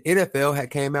 If the NFL had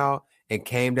came out and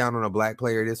came down on a black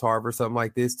player this hard for something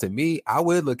like this, to me, I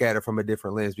would look at it from a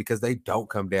different lens because they don't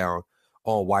come down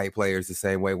on white players the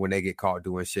same way when they get caught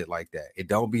doing shit like that. It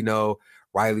don't be no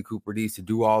Riley Cooper needs to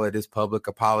do all of this public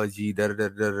apology,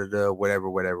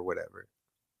 whatever.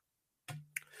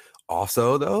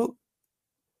 Also, though,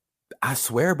 I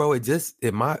swear, bro,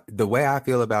 the way I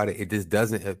feel about it, it just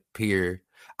doesn't appear.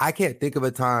 I can't think of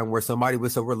a time where somebody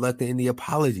was so reluctant in the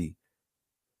apology.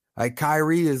 Like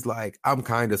Kyrie is like, I'm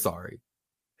kind of sorry.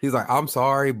 He's like, I'm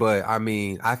sorry, but I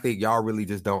mean, I think y'all really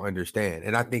just don't understand.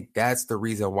 And I think that's the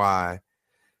reason why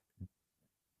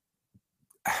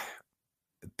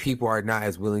people are not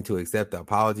as willing to accept the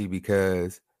apology,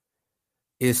 because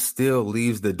it still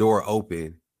leaves the door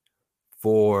open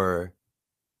for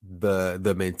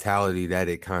the mentality that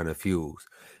it kind of fuels.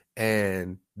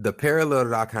 And the parallel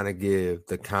that I kind of give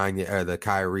the Kanye or the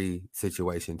Kyrie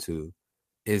situation to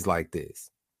is like this.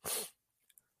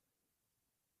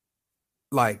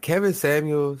 Like Kevin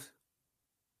Samuels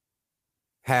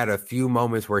had a few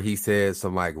moments where he said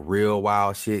some like real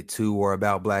wild shit to or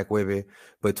about black women,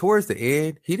 but towards the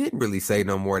end, he didn't really say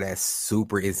no more of that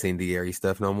super incendiary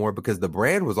stuff no more, because the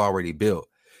brand was already built.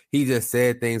 He just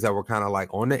said things that were kind of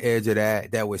like on the edge of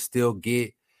that would still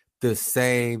get the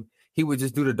same. He would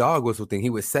just do the dog whistle thing. He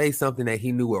would say something that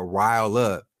he knew would rile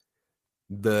up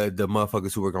the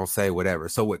motherfuckers who were gonna say whatever.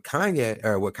 So with Kanye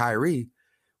or with Kyrie,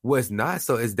 what's not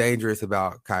so as dangerous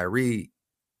about Kyrie,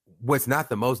 what's not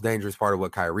the most dangerous part of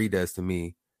what Kyrie does to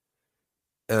me,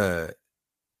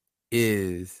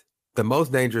 is the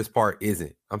most dangerous part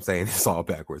isn't, I'm saying this all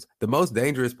backwards. The most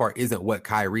dangerous part isn't what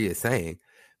Kyrie is saying.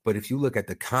 But if you look at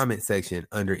the comment section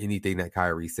under anything that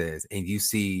Kyrie says, and you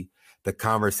see the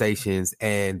conversations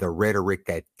and the rhetoric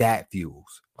that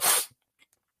fuels,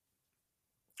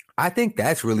 I think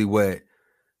that's really what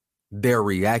they're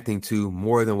reacting to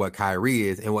more than what Kyrie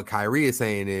is. And what Kyrie is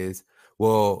saying is,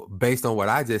 well, based on what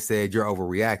I just said, you're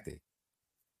overreacting,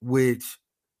 which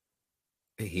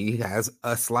he has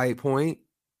a slight point,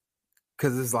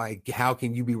 because it's like, how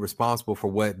can you be responsible for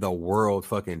what the world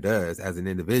fucking does as an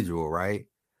individual, right?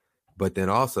 But then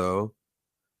also,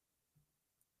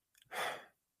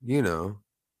 you know,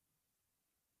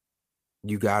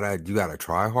 you gotta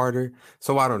try harder.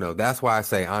 So I don't know. That's why I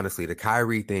say, honestly, the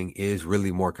Kyrie thing is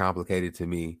really more complicated to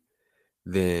me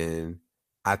than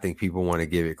I think people want to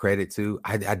give it credit to.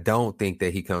 I don't think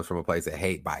that he comes from a place of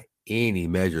hate by any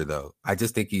measure, though. I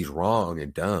just think he's wrong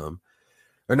and dumb.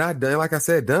 Or not dumb. Like I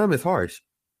said, dumb is harsh.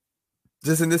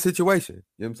 Just in this situation.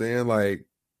 You know what I'm saying? Like,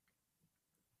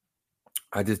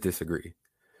 I just disagree.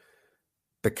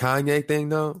 The Kanye thing,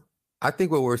 though, I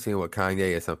think what we're seeing with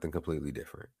Kanye is something completely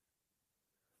different.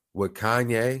 With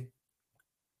Kanye,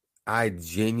 I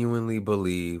genuinely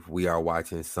believe we are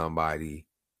watching somebody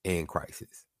in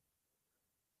crisis.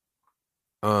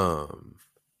 I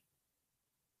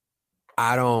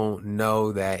don't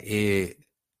know that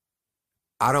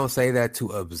I don't say that to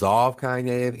absolve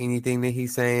Kanye of anything that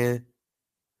he's saying.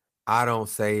 I don't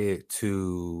say it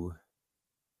to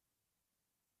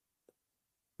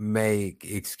make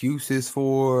excuses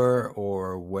for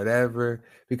or whatever,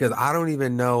 because I don't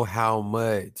even know how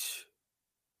much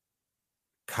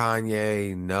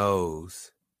Kanye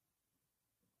knows.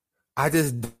 I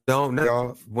just don't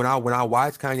know. When I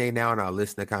watch Kanye now and I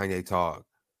listen to Kanye talk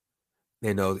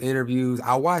in those interviews,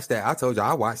 I watched that. I told you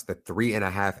I watched the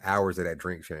 3.5 hours of that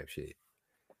Drink Champ shit.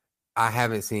 I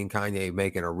haven't seen Kanye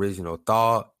make an original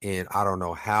thought in I don't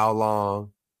know how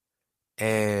long,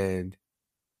 and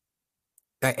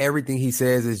that everything he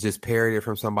says is just parroted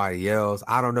from somebody else.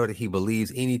 I don't know that he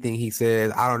believes anything he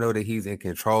says. I don't know that he's in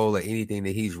control of anything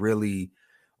that he's really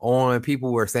on.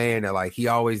 People were saying that like he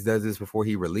always does this before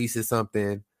he releases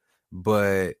something,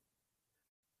 but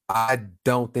I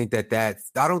don't think I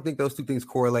don't think those two things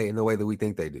correlate in the way that we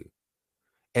think they do.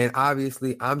 And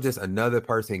obviously, I'm just another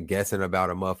person guessing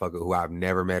about a motherfucker who I've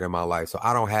never met in my life. So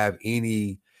I don't have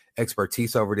any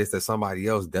expertise over this that somebody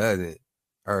else doesn't,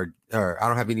 or I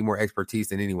don't have any more expertise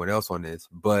than anyone else on this.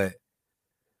 But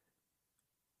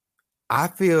I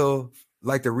feel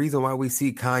like the reason why we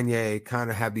see Kanye kind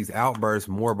of have these outbursts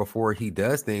more before he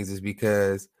does things is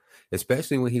because,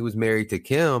 especially when he was married to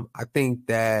Kim, I think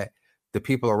that the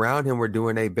people around him were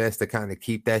doing their best to kind of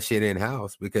keep that shit in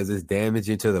house because it's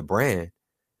damaging to the brand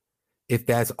if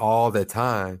that's all the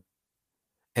time.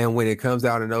 And when it comes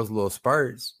out in those little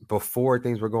spurts before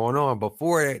things were going on,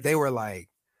 before they were like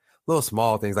little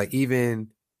small things, like even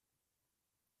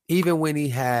when he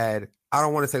had, I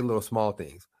don't want to say little small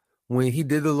things, when he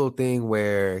did the little thing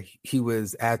where he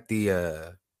was at the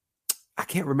I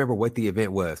can't remember what the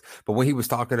event was, but when he was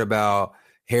talking about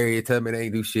Harriet Tubman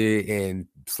ain't do shit and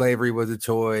slavery was a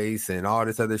choice and all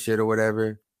this other shit or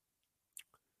whatever,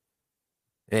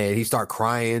 and he started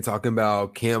crying, talking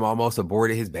about Kim almost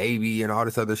aborted his baby and all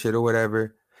this other shit or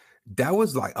whatever, that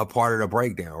was like a part of the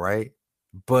breakdown, right?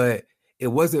 But it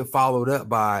wasn't followed up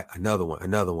by another one.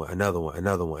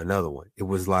 It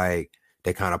was like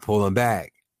they kind of pull him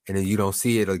back and then you don't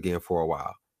see it again for a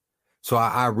while. So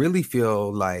I really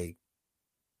feel like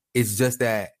it's just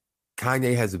that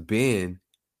Kanye has been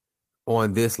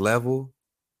on this level,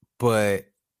 but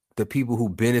the people who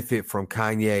benefit from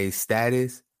Kanye's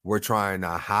status were trying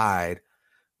to hide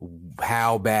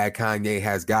how bad Kanye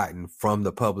has gotten from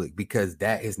the public, because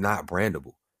that is not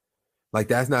brandable. Like,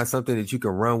 that's not something that you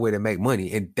can run with and make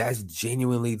money. And that's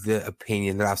genuinely the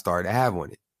opinion that I started to have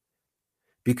on it.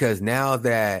 Because now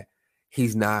that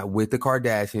he's not with the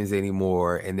Kardashians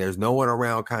anymore, and there's no one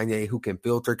around Kanye who can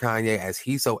filter Kanye, as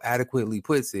he so adequately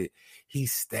puts it, he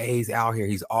stays out here.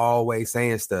 He's always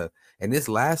saying stuff. And this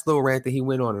last little rant that he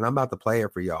went on, and I'm about to play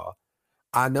it for y'all,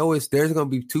 I know there's going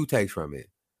to be two takes from it.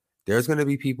 There's going to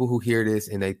be people who hear this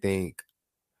and they think,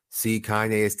 see,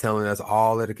 Kanye is telling us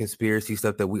all of the conspiracy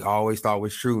stuff that we always thought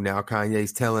was true. Now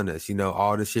Kanye's telling us,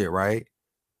 all the shit, right?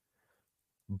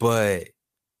 But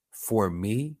for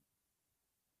me,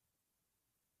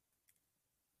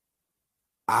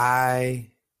 how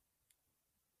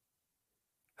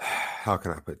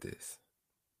can I put this?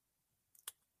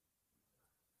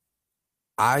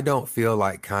 I don't feel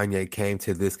like Kanye came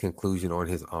to this conclusion on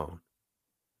his own.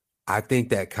 I think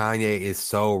that Kanye is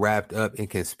so wrapped up in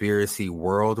conspiracy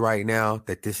world right now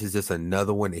that this is just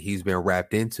another one that he's been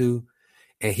wrapped into.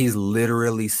 And he's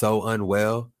literally so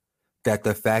unwell that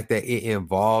the fact that it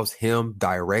involves him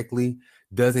directly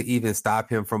doesn't even stop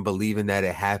him from believing that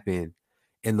it happened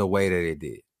in the way that it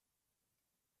did.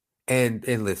 And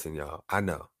listen, y'all, I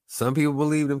know some people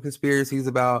believe them conspiracies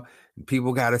about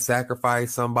people got to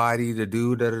sacrifice somebody to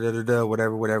do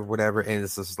whatever. And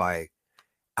it's just like,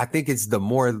 I think it's the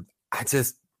more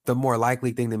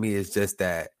likely thing to me is just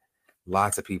that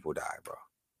lots of people die, bro.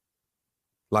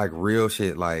 Like, real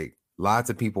shit. Like, lots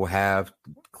of people have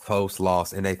close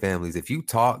loss in their families. If you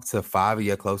talk to 5 of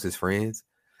your closest friends,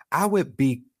 I would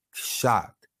be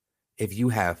shocked if you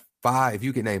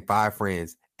can name 5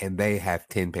 friends and they have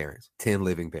 10 parents, 10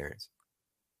 living parents.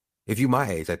 If you my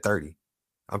age at 30,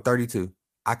 I'm 32.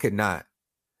 I cannot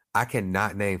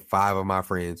name 5 of my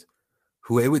friends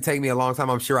who, it would take me a long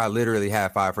time. I'm sure I literally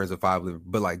have 5 friends with 5 living,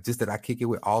 but like, just that I kick it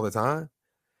with all the time,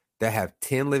 that have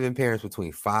 10 living parents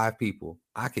between 5 people.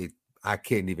 I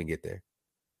couldn't even get there.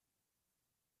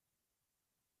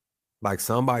 Like,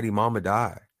 somebody mama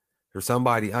died or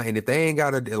somebody, and if they ain't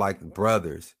got like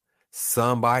brothers,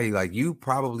 somebody, like, you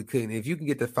probably couldn't. If you can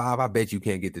get to 5, I bet you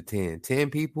can't get to 10. 10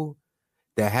 people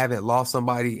that haven't lost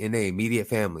somebody in their immediate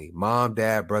family, mom,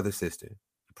 dad, brother, sister,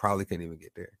 you probably couldn't even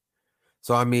get there.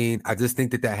 So, I mean, I just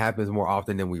think that happens more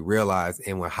often than we realize.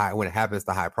 And when it happens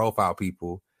to high profile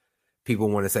people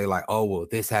want to say like, oh, well,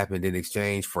 this happened in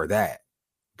exchange for that.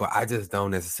 But I just don't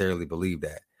necessarily believe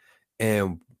that.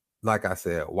 And like I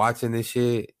said, watching this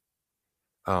shit,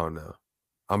 I don't know.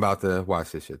 I'm about to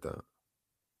watch this shit though.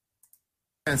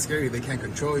 It's scary. They can't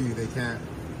control you. They can't.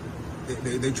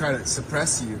 They try to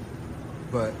suppress you,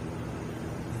 but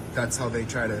that's how they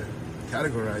try to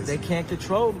categorize. They can't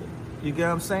control me. You get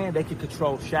what I'm saying? They can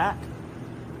control Shaq.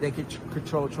 They can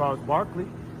control Charles Barkley.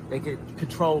 They can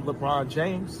control LeBron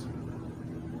James.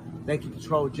 They can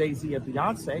control Jay-Z and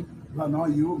Beyonce. No,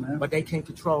 not you, man. But they can't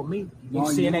control me. Not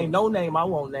You see, it you. ain't no name I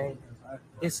won't name.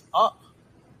 It's up.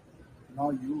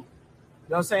 Not you. You know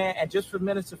what I'm saying? And just for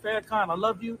Minister Farrakhan, I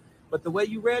love you, but the way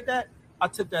you read that, I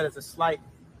took that as a slight.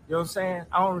 You know what I'm saying?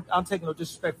 I'm taking no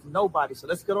disrespect from nobody. So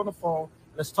let's get on the phone.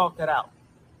 Let's talk that out.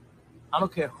 I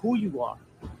don't care who you are.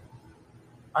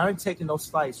 I ain't taking no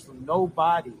slice from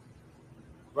nobody,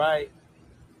 right?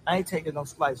 I ain't taking no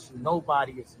slice from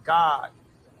nobody. It's God.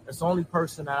 That's the only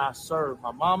person that I serve.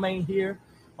 My mom ain't here.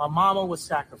 My mama was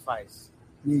sacrificed.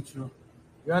 Me too.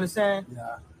 You understand?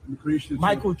 Yeah. I'm Christian too.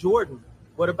 Michael Jordan,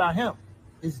 what about him?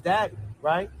 His daddy,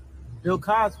 right? Bill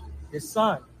Cosby, his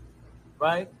son,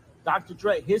 right? Dr.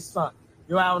 Dre, his son.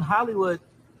 You're out in Hollywood,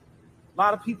 a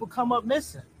lot of people come up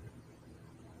missing.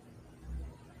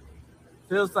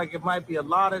 Feels like it might be a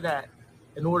lot of that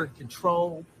in order to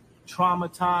control,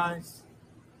 traumatize.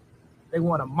 They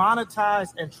want to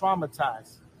monetize and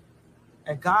traumatize.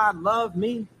 And God loved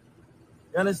me.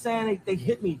 You understand? They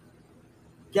hit me.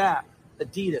 Gap,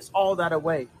 Adidas, all that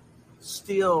away.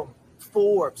 Still,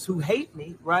 Forbes, who hate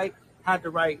me, right, had to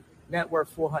write net worth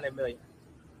 400 million.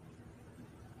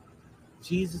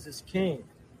 Jesus is king.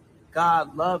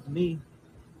 God loved me.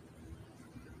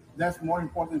 That's more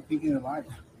important thing in life.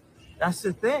 That's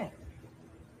the thing.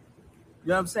 You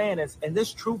know what I'm saying? And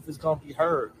this truth is going to be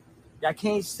heard. Y'all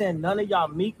can't send none of y'all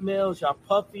Meek Mills, y'all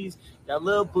Puffies, y'all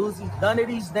Lil Boozy, none of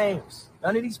these names,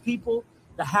 none of these people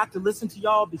that have to listen to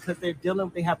y'all because they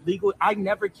have legal. I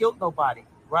never killed nobody,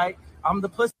 right? I'm the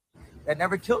pussy that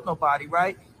never killed nobody,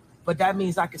 right? But that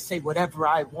means I can say whatever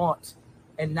I want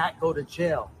and not go to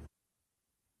jail?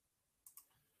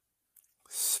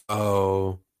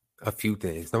 So, a few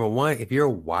things. Number one, if you're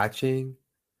watching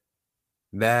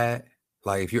that,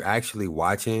 like if you're actually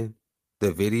watching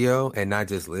the video and not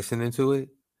just listening to it,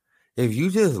 if you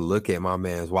just look at my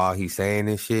man's while he's saying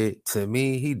this shit, to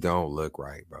me, he don't look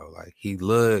right, bro. Like he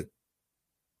look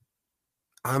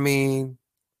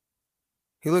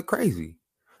crazy.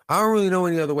 I don't really know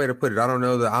any other way to put it. I don't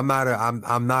know that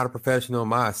I'm not a professional.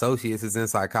 My associates is in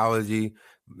psychology,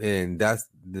 and that's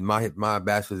my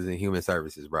bachelor's is in human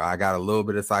services, bro. I got a little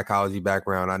bit of psychology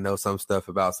background. I know some stuff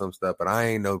about some stuff, but I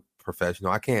ain't no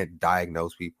professional. I can't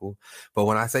diagnose people. But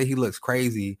when I say he looks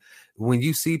crazy, when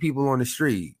you see people on the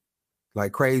street,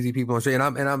 like crazy people on the street,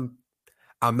 and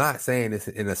I'm not saying this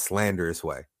in a slanderous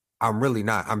way. I'm really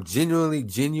not. I'm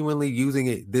genuinely using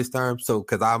it this term. So,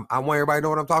 because I want everybody to know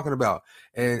what I'm talking about.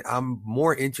 And I'm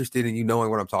more interested in you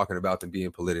knowing what I'm talking about than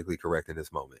being politically correct in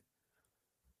this moment.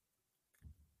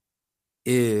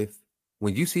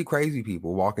 When you see crazy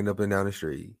people walking up and down the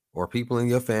street, or people in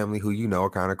your family who you know are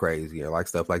kind of crazy or like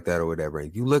stuff like that or whatever,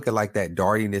 and you look at like that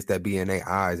dartiness that be in their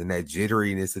eyes and that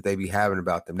jitteriness that they be having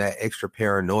about them, that extra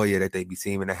paranoia that they be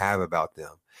seeming to have about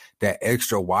them, that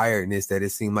extra wiredness that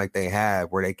it seemed like they have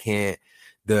where they can't,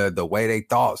 the way they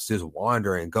thoughts just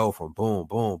wander and go from boom,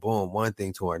 boom, boom, one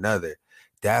thing to another.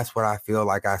 That's what I feel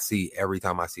like I see every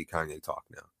time I see Kanye talk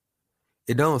now.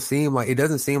 It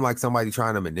doesn't seem like somebody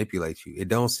trying to manipulate you. It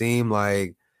don't seem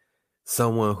like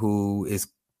someone who is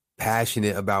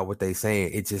passionate about what they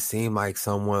saying. It just seemed like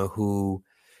someone who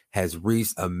has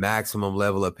reached a maximum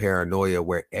level of paranoia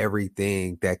where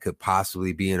everything that could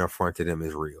possibly be in front of them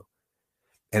is real.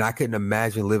 And I couldn't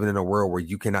imagine living in a world where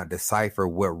you cannot decipher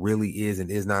what really is and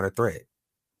is not a threat.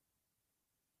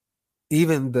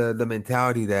 Even the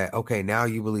mentality that, okay, now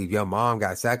you believe your mom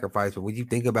got sacrificed, but when you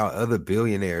think about other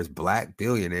billionaires, black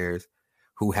billionaires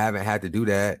who haven't had to do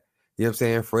that, you know what I'm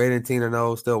saying? Fred and Tina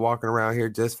Knowles still walking around here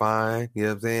just fine. You know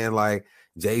what I'm saying? Like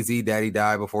Jay-Z daddy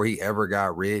died before he ever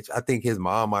got rich. I think his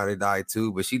mom might have died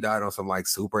too, but she died on some like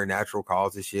supernatural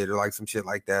causes shit or like some shit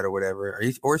like that or whatever.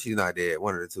 Or she's not dead.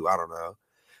 One of the two. I don't know.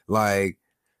 Like,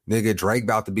 nigga, Drake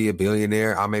about to be a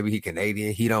billionaire. Maybe he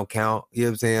Canadian. He don't count. You know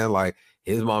what I'm saying? Like,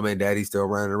 his mom and daddy still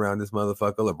running around this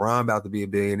motherfucker. LeBron about to be a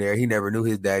billionaire. He never knew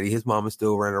his daddy. His mama's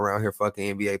still running around here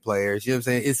fucking NBA players. You know what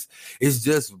I'm saying? It's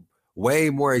just way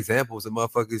more examples of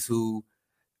motherfuckers who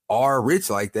are rich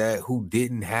like that, who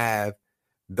didn't have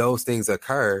those things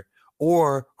occur,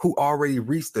 or who already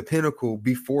reached the pinnacle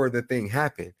before the thing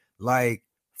happened. Like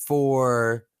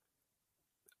for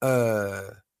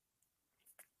Michael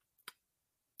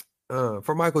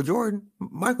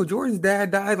Jordan's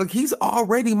dad died. Like, he's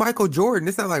already Michael Jordan.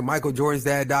 It's not like Michael Jordan's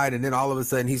dad died and then all of a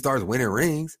sudden he starts winning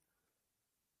rings.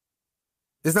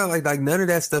 It's not like none of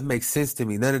that stuff makes sense to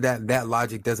me. None of that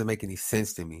logic doesn't make any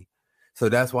sense to me. So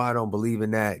that's why I don't believe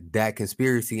in that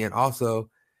conspiracy. And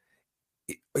also,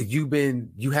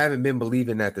 you haven't been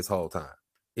believing that this whole time.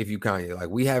 If you Kanye, like,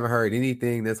 we haven't heard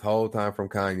anything this whole time from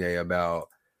Kanye about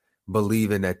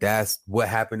believing that that's what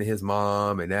happened to his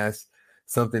mom and that's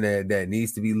something that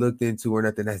needs to be looked into or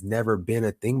nothing. That's never been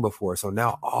a thing before. So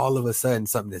now all of a sudden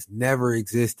something that's never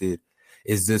existed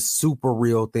is this super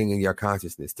real thing in your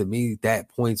consciousness. To me, that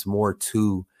points more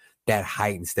to that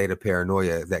heightened state of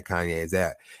paranoia that Kanye is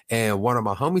at. And one of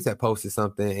my homies had posted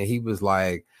something and he was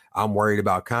like, I'm worried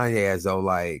about Kanye as though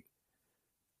like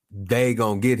they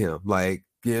gonna get him. Like,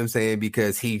 you know what I'm saying?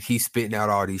 Because he's spitting out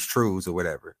all these truths or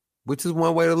whatever, which is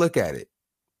one way to look at it.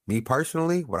 Me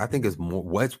personally, what I think is more,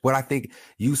 what I think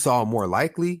you saw more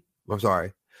likely, what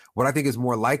I think is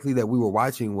more likely that we were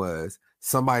watching was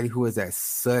somebody who is at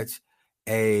such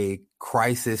a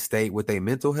crisis state with their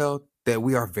mental health that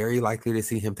we are very likely to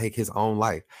see him take his own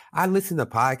life. I listen to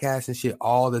podcasts and shit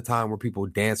all the time where people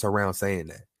dance around saying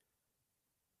that.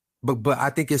 But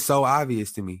I think it's so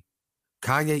obvious to me.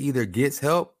 Kanye either gets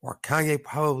help or Kanye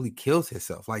probably kills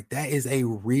himself. Like, that is a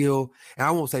real, and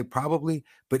I won't say probably,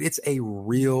 but it's a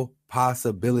real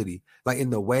possibility. Like,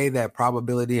 in the way that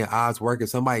probability and odds work, if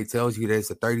somebody tells you there's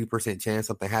a 30% chance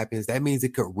something happens, that means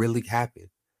it could really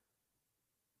happen.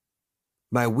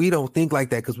 Like, we don't think like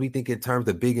that because we think in terms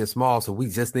of big and small. So we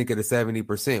just think of the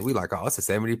 70%. We like, oh, it's a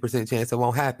 70% chance it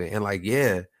won't happen. And like,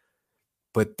 yeah,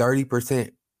 but 30%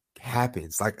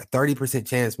 happens. Like, a 30%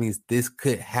 chance means this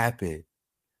could happen.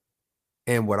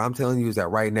 And what I'm telling you is that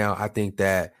right now, I think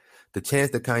that the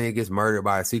chance that Kanye gets murdered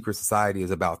by a secret society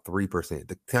is about 3%.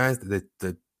 The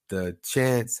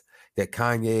chance that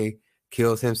Kanye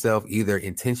kills himself either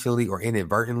intentionally or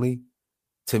inadvertently,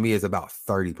 to me, is about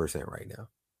 30% right now.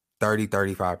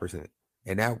 35%.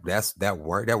 And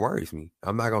that worries me.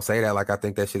 I'm not going to say that like I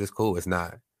think that shit is cool. It's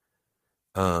not.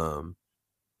 But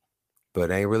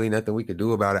ain't really nothing we could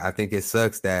do about it. I think it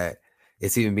sucks that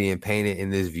it's even being painted in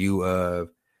this view of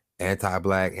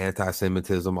anti-black,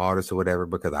 anti-Semitism, all this or whatever,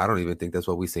 because I don't even think that's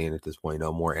what we're seeing at this point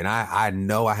no more. And I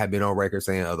know I have been on record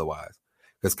saying otherwise,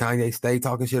 because Kanye stay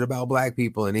talking shit about black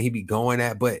people and then he be going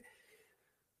at, but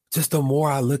just the more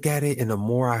I look at it and the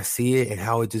more I see it and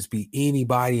how it just be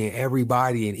anybody and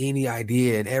everybody and any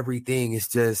idea and everything, it's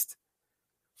just,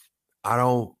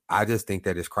 I just think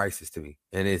that it's crisis to me.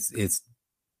 And it's,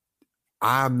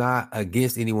 I'm not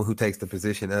against anyone who takes the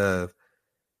position of,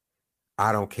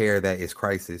 I don't care that it's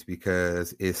crisis,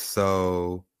 because it's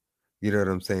so, you know what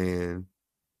I'm saying?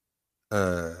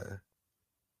 I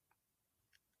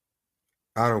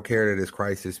don't care that it's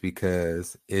crisis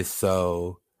because it's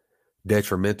so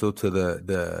detrimental to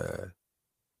the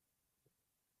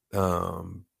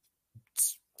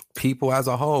people as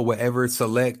a whole, whatever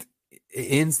select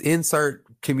insert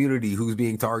community who's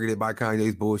being targeted by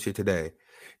Kanye's bullshit today.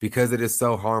 Because it is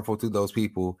so harmful to those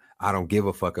people, I don't give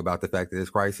a fuck about the fact that it's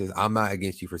crisis. I'm not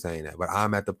against you for saying that, but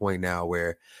I'm at the point now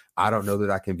where I don't know that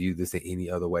I can view this in any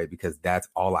other way, because that's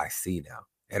all I see now.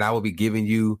 And I will be giving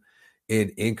you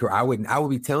I would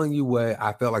be telling you what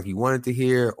I felt like you wanted to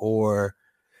hear or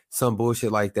some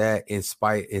bullshit like that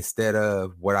instead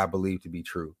of what I believe to be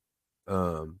true.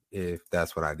 If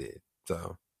that's what I did.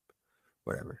 So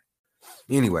whatever.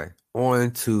 Anyway,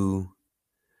 on to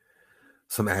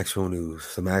some actual news,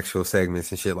 some actual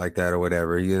segments and shit like that or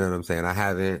whatever. You know what I'm saying? I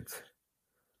haven't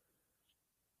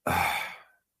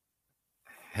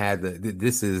had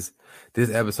this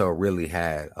episode really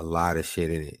had a lot of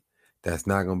shit in it that's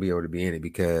not going to be able to be in it,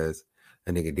 because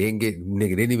a nigga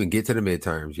didn't even get to the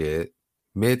midterms yet.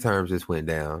 Midterms just went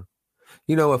down.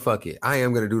 You know what? Fuck it. I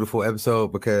am going to do the full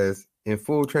episode, because in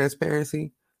full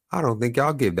transparency, I don't think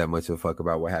y'all give that much of a fuck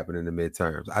about what happened in the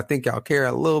midterms. I think y'all care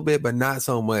a little bit, but not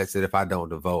so much that if I don't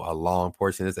devote a long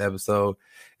portion of this episode,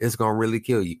 it's going to really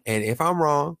kill you. And if I'm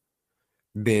wrong,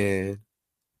 then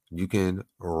you can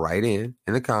write in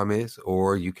the comments,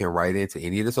 or you can write into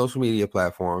any of the social media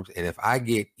platforms. And if I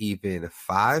get even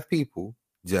 5 people,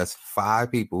 just 5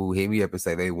 people who hit me up and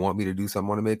say they want me to do something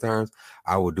on the midterms,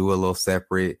 I will do a little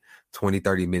separate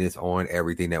 20-30 minutes on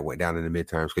everything that went down in the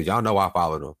midterms, because y'all know I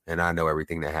followed them and I know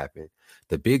everything that happened.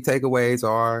 The big takeaways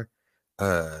are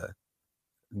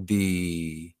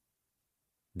the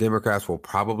Democrats will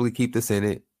probably keep the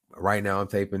Senate. Right now I'm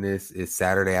taping this, it's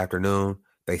Saturday afternoon.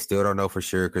 They still don't know for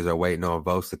sure, because they're waiting on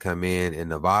votes to come in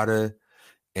Nevada.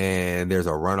 And there's a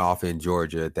runoff in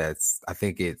Georgia the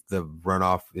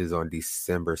runoff is on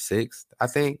December 6th, I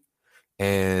think.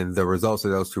 And the results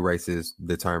of those 2 races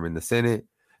determine the Senate.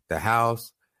 The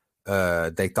House,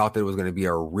 they thought that it was going to be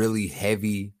a really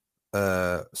heavy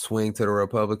swing to the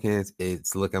Republicans.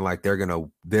 It's looking like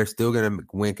they're still going to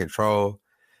win control,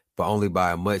 but only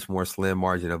by a much more slim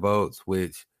margin of votes,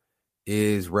 which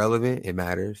is relevant. It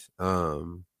matters.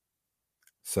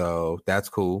 So that's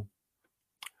cool.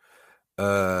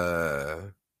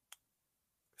 Fetterman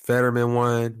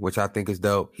won, which I think is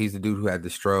dope. He's the dude who had the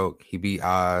stroke. He beat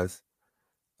Oz.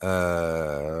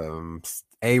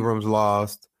 Abrams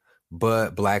lost,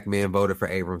 but black men voted for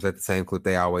Abrams at the same clip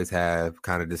they always have,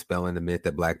 kind of dispelling the myth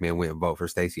that black men went and vote for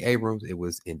Stacey Abrams. It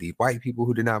was indeed white people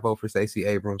who did not vote for Stacey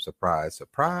Abrams. Surprise,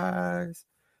 surprise.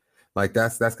 Like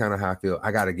that's kind of how I feel.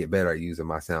 I got to get better at using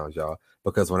my sounds, y'all,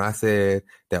 because when I said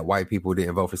that white people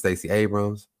didn't vote for Stacey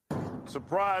Abrams,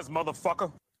 surprise,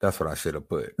 motherfucker. That's what I should have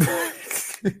put.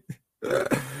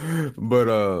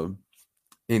 But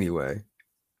anyway.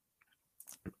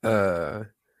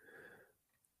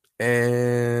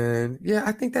 And yeah,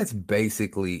 I think that's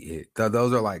basically it.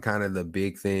 Those are like kind of the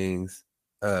big things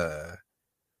that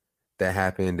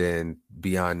happened, and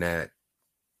beyond that,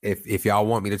 if y'all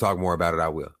want me to talk more about it, I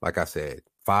will. Like I said,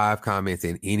 5 comments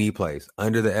in any place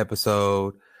under the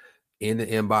episode, in the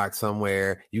inbox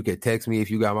somewhere. You can text me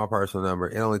if you got my personal number.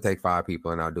 It only take 5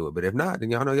 people and I'll do it. But if not, then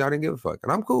y'all know y'all didn't give a fuck,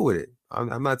 and I'm cool with it.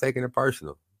 I'm not taking it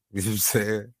personal. You know what I'm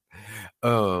saying?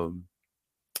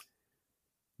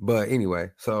 But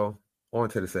anyway, so on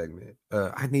to the segment.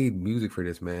 I need music for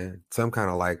this, man. Some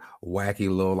kind of like wacky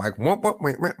little like you know what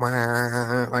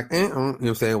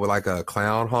I'm saying, with like a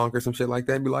clown honk or some shit like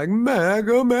that. Be like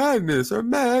MAGA Madness or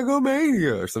MAGA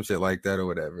Mania or some shit like that or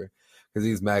whatever. Because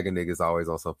these MAGA niggas always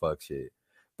on some fuck shit.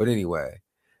 But anyway,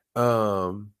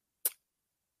 MAGA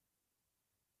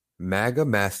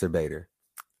masturbator.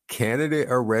 Candidate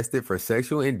arrested for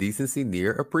sexual indecency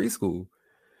near a preschool.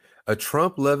 A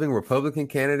Trump-loving Republican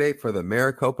candidate for the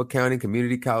Maricopa County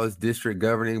Community College District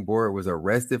Governing Board was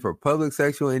arrested for public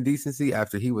sexual indecency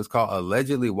after he was caught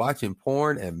allegedly watching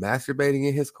porn and masturbating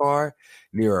in his car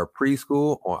near a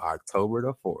preschool on October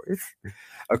the 4th.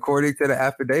 According to the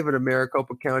affidavit, a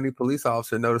Maricopa County police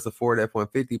officer noticed a Ford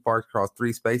F-150 parked across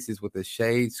 3 spaces with a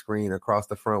shade screen across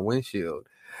the front windshield.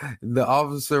 The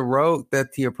officer wrote that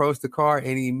he approached the car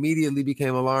and he immediately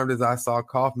became alarmed as I saw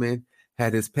Kaufman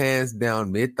had his pants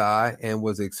down mid-thigh and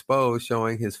was exposed,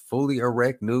 showing his fully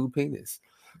erect nude penis.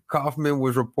 Kaufman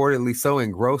was reportedly so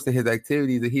engrossed in his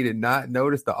activity that he did not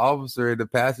notice the officer in the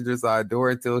passenger side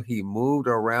door until he moved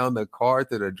around the car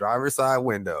to the driver's side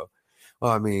window.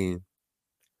 Well, I mean,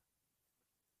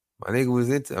 my nigga was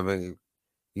into, I mean,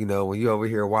 you know, when you over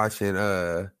here watching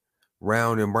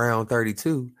Round and Brown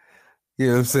 32, you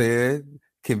know what I'm saying?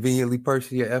 Conveniently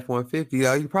purchase your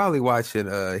F-150. You probably watching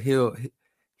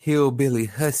Hillbilly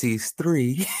Hussies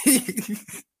 3.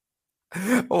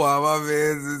 While my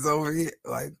man is over here,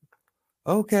 like,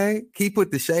 okay. He put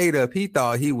the shade up. He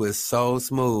thought he was so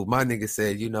smooth. My nigga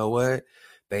said, you know what?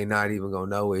 They not even gonna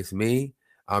know it's me.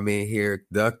 I'm in here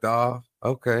ducked off.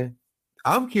 Okay.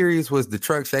 I'm curious, was the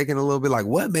truck shaking a little bit? Like,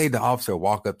 what made the officer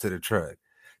walk up to the truck?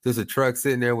 There's a truck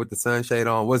sitting there with the sunshade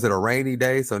on. Was it a rainy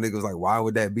day? So niggas was like, why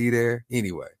would that be there?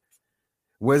 Anyway.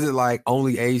 Was it like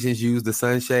only Asians use the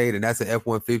sunshade and that's an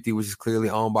F-150, which is clearly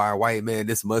owned by a white man?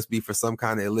 This must be for some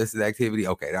kind of illicit activity.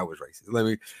 Okay, that was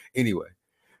racist. Anyway,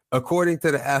 according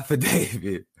to the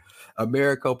affidavit, a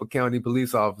Maricopa County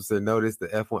police officer noticed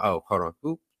the F-1. Oh, hold on.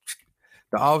 Oop.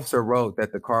 The officer wrote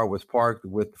that the car was parked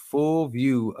with full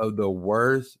view of the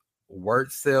Wurtzel's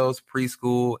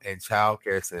Preschool and Child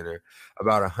Care Center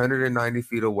about 190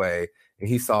 feet away. And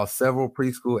he saw several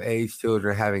preschool-age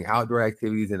children having outdoor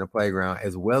activities in the playground,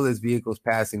 as well as vehicles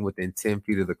passing within 10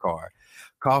 feet of the car.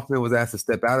 Kaufman was asked to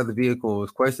step out of the vehicle and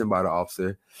was questioned by the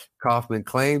officer. Kaufman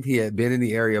claimed he had been in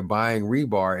the area buying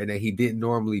rebar and that he didn't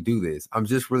normally do this. I'm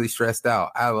just really stressed out.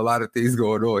 I have a lot of things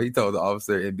going on, he told the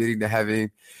officer, admitting to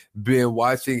having been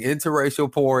watching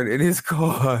interracial porn in his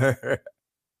car.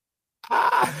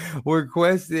 Were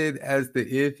questioned as to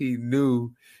if he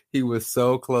knew he was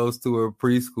so close to a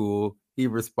preschool. He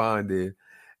responded,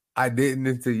 I didn't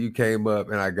until you came up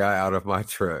and I got out of my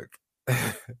truck.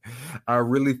 I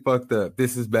really fucked up.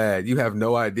 This is bad. You have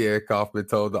no idea, Kaufman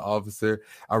told the officer.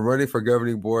 I'm running for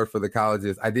governing board for the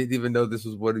colleges. I didn't even know this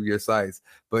was one of your sites,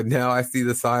 but now I see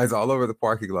the signs all over the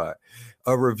parking lot.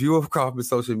 A review of Kaufman's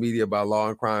social media by Law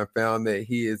and Crime found that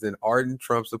he is an ardent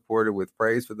Trump supporter with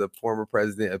praise for the former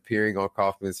president appearing on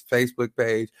Kaufman's Facebook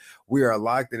page. We are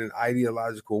locked in an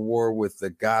ideological war with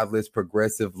the godless,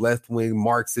 progressive, left-wing,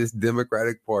 Marxist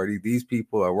Democratic Party. These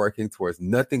people are working towards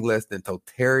nothing less than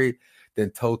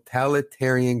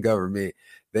totalitarian government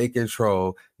they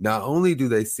control. Not only do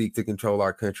they seek to control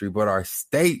our country, but our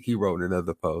state, he wrote in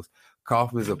another post.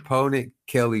 Kaufman's opponent,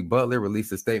 Kelly Butler,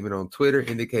 released a statement on Twitter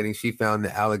indicating she found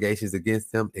the allegations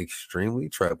against him extremely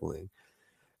troubling.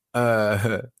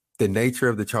 The nature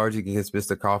of the charge against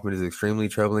Mr. Kaufman is extremely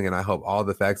troubling, and I hope all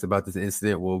the facts about this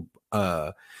incident will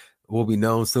be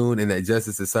known soon and that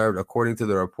justice is served. According to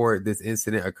the report, this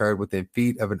incident occurred within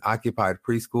feet of an occupied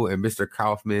preschool, and Mr.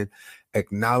 Kaufman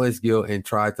acknowledged guilt and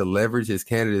tried to leverage his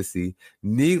candidacy.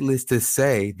 Needless to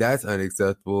say, that's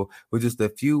unacceptable. With just a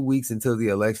few weeks until the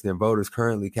election and voters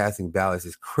currently casting ballots,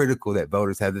 it's critical that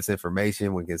voters have this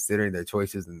information when considering their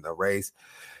choices in the race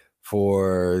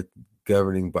for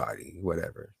governing body,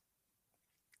 whatever.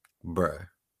 Bruh.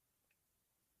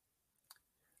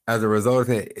 As a result of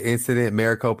the incident,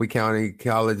 Maricopa County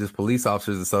College's Police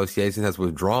Officers Association has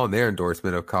withdrawn their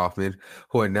endorsement of Kaufman,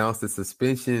 who announced the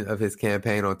suspension of his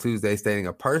campaign on Tuesday, stating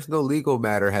a personal legal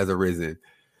matter has arisen.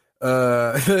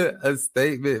 A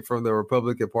statement from the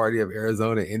Republican Party of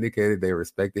Arizona indicated they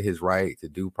respected his right to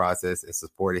due process and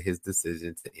supported his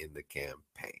decision to end the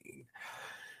campaign.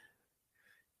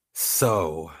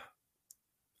 So,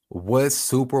 what's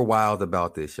super wild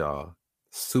about this, y'all?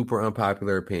 Super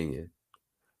unpopular opinion.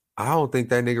 I don't think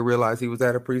that nigga realized he was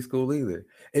at a preschool either.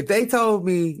 If they told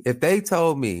me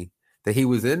that he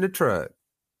was in the truck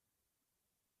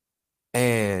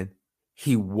and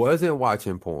he wasn't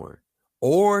watching porn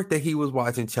or that he was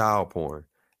watching child porn,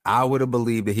 I would have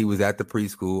believed that he was at the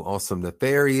preschool on some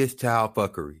nefarious child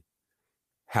fuckery.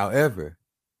 However,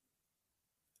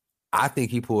 I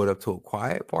think he pulled up to a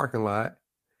quiet parking lot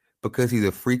because he's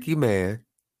a freaky man.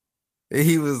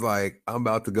 He was like, I'm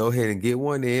about to go ahead and get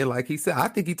one in. Like he said, I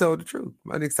think he told the truth.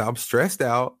 My nigga said, I'm stressed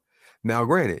out. Now,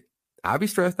 granted, I be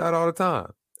stressed out all the time.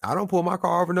 I don't pull my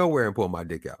car over nowhere and pull my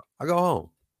dick out. I go home.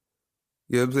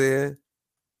 You know what I'm saying?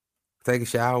 Take a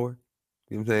shower.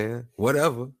 You know what I'm saying?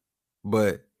 Whatever.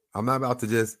 But I'm not about to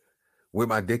just whip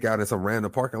my dick out in some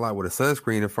random parking lot with a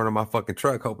sunscreen in front of my fucking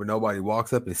truck, hoping nobody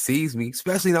walks up and sees me,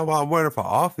 especially not while I'm running for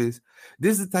office.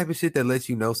 This is the type of shit that lets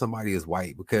you know somebody is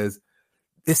white, because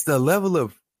it's the level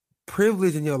of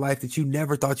privilege in your life that you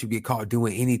never thought you'd get caught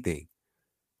doing anything.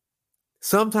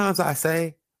 Sometimes I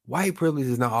say white privilege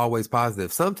is not always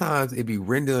positive. Sometimes it be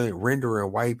rendering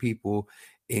white people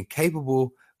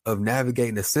incapable of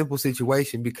navigating a simple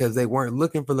situation because they weren't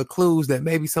looking for the clues that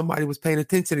maybe somebody was paying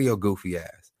attention to your goofy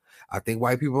ass. I think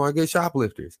white people aren't good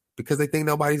shoplifters because they think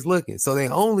nobody's looking. So they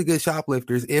only good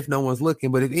shoplifters if no one's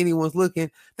looking. But if anyone's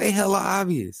looking, they hella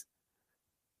obvious.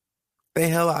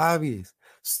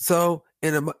 So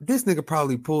this nigga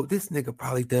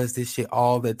probably does this shit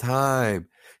all the time.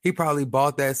 He probably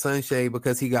bought that sunshade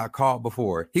because he got caught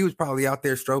before. He was probably out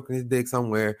there stroking his dick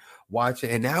somewhere watching.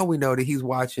 And now we know that he's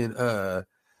watching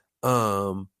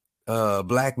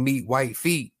Black Meat, White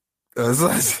Feet. Some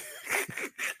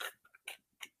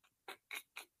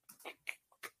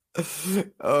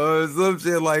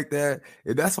shit like that.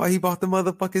 And that's why he bought the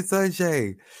motherfucking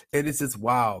sunshade. And it's just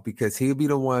wild because he'll be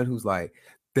the one who's like,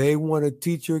 they want to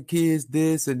teach your kids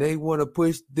this and they want to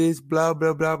push this, blah,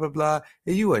 blah, blah, blah, blah.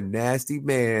 And you a nasty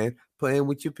man playing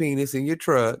with your penis in your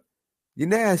truck. You're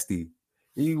nasty.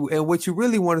 And what you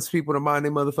really want is people to mind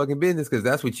their motherfucking business, because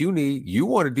that's what you need. You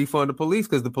want to defund the police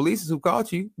because the police is who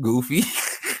caught you, goofy.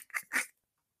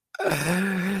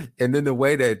 And then the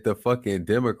way that the fucking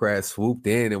Democrats swooped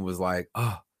in and was like,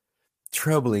 oh,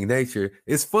 troubling nature.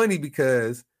 It's funny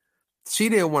because she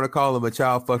didn't want to call him a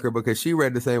child fucker because she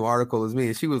read the same article as me.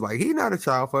 And she was like, he's not a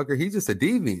child fucker. He's just a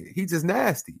deviant. He's just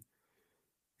nasty.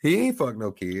 He ain't fuck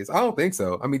no kids. I don't think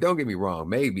so. I mean, don't get me wrong.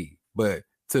 Maybe. But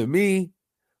to me,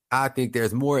 I think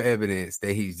there's more evidence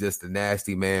that he's just a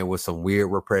nasty man with some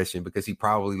weird repression, because he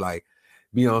probably like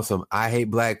be on some, I hate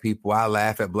black people. I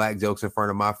laugh at black jokes in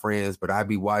front of my friends, but I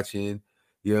be watching,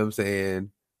 you know what I'm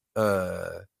saying?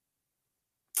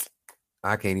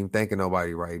 I can't even think of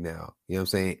nobody right now. You know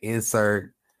what I'm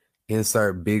saying?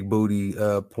 Insert big booty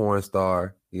porn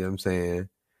star. You know what I'm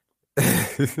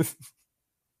saying?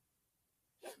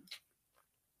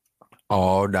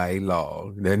 All night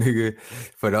long. That nigga,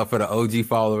 for the OG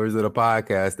followers of the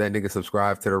podcast, that nigga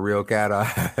subscribed to the Real Cat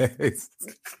Eyes.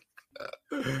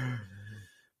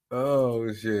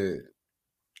 Oh shit.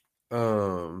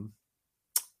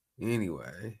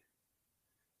 Anyway.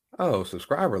 Oh,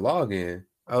 subscriber login.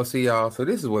 Oh, see y'all. So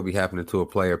this is what be happening to a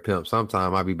player pimp.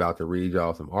 Sometime I be about to read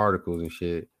y'all some articles and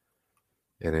shit,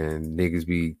 and then niggas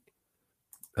be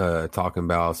talking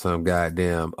about some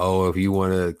goddamn, oh, if you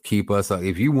want to keep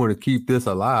this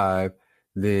alive,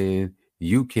 then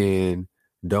you can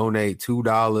donate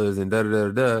 $2 and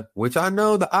da-da-da-da, which I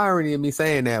know the irony of me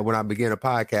saying that when I begin a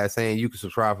podcast saying you can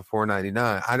subscribe for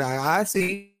 $4.99. I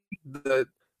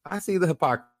see the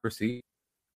hypocrisy.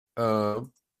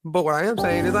 But what I am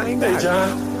saying is I ain't got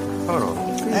John. Hold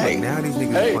on. Hey, now these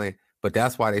niggas playing. But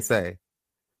that's why they say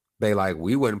they like,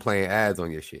 we wasn't playing ads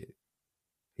on your shit.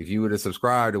 If you would have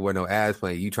subscribed, there were no ads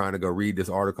playing. You trying to go read this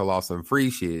article off some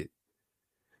free shit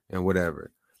and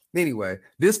whatever. Anyway,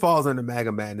 this falls under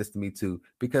MAGA madness to me too,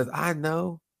 because I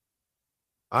know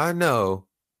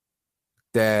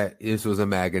that this was a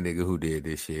MAGA nigga who did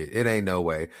this shit. It ain't no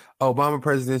way. Obama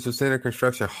Presidential Center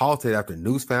construction halted after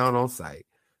noose found on site.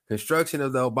 Construction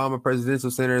of the Obama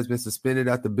Presidential Center has been suspended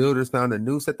after builders found a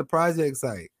noose at the project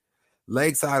site.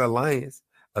 Lakeside Alliance,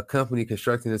 a company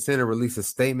constructing the center, released a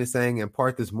statement saying, in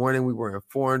part this morning, we were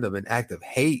informed of an act of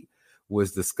hate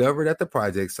was discovered at the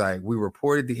project site. We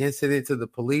reported the incident to the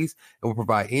police and will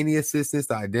provide any assistance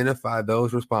to identify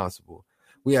those responsible.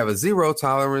 We have a zero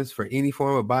tolerance for any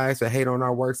form of bias or hate on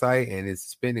our work site and is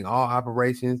suspending all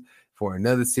operations for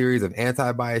another series of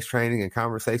anti-bias training and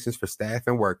conversations for staff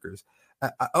and workers.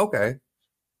 Okay.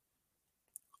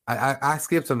 I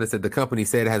skipped something that said the company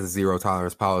said it has a zero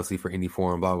tolerance policy for any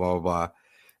form, blah, blah, blah.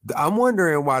 I'm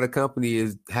wondering why the company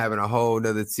is having a whole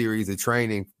nother series of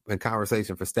training and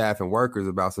conversation for staff and workers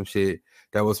about some shit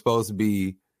that was supposed to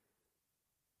be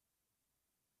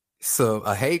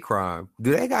a hate crime.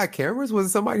 Do they got cameras? Was it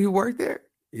somebody who worked there?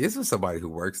 This was somebody who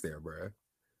works there, bro.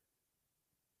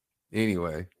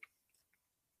 Anyway,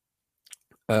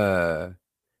 the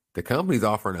company's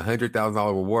offering a $100,000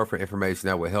 reward for information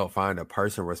that would help find a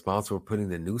person responsible for putting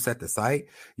the noose at the site.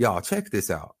 Y'all, check this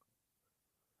out.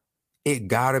 It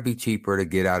gotta be cheaper to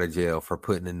get out of jail for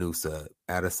putting a noose up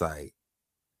at a site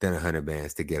than 100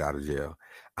 bands to get out of jail.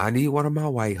 I need one of my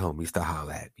white homies to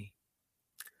holler at me.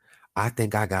 I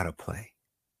think I gotta play.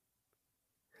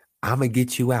 I'm gonna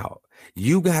get you out.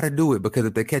 You gotta do it, because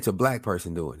if they catch a black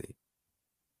person doing it,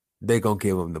 they gonna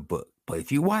give them the book. But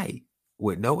if you white,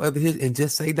 with no other hits and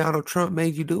just say Donald Trump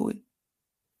made you do it,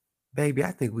 baby,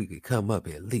 I think we could come up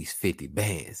at least 50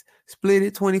 bands. Split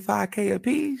it 25K a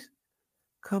piece.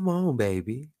 Come on,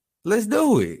 baby. Let's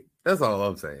do it. That's all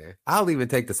I'm saying. I'll even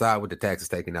take the side with the taxes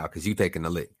taken out because you taking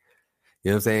the lick. You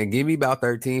know what I'm saying? Give me about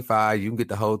 13.5. You can get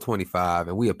the whole 25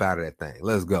 and we up out of that thing.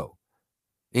 Let's go.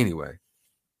 Anyway,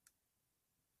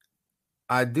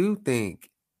 I do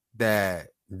think that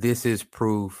this is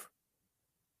proof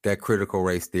that critical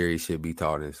race theory should be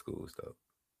taught in schools, though.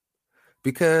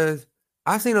 Because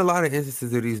I've seen a lot of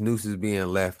instances of these nooses being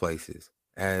left places.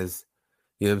 As,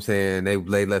 you know what I'm saying, they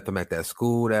left them at that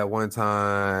school that one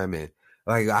time. And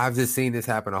like, I've just seen this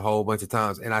happen a whole bunch of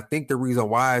times. And I think the reason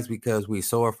why is because we're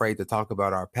so afraid to talk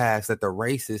about our past that the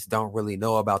racists don't really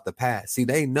know about the past. See,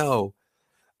 they know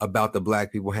about the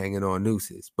black people hanging on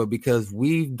nooses. But because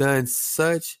we've went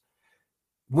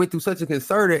through such a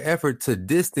concerted effort to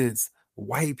distance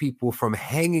white people from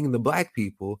hanging the black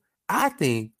people, I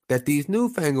think that these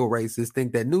newfangled racists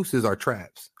think that nooses are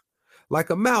traps, like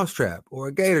a mouse trap or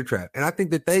a gator trap. And I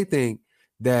think that they think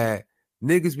that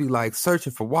niggas be like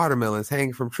searching for watermelons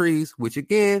hanging from trees, which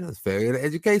again is failure of the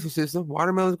education system.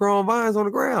 Watermelons grow on vines on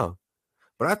the ground.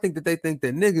 But I think that they think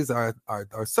that niggas are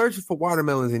searching for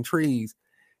watermelons in trees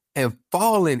and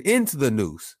falling into the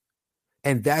noose.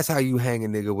 And that's how you hang a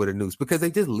nigga with a noose, because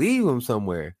they just leave them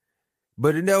somewhere.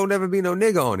 But there'll never be no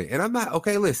nigga on it. And I'm not,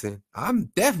 okay, listen,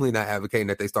 I'm definitely not advocating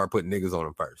that they start putting niggas on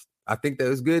them first. I think that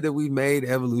it's good that we made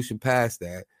evolution past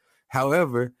that.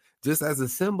 However, just as a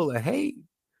symbol of hate,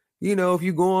 you know, if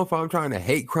you're going for, I'm trying to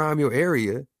hate crime your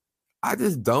area, I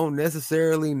just don't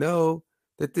necessarily know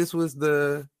that this was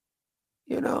the,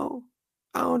 you know,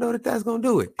 I don't know that that's going to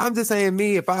do it. I'm just saying,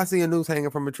 me, if I see a noose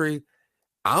hanging from a tree,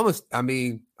 I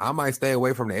might stay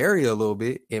away from the area a little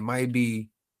bit. It might be,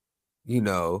 you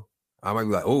know, I might be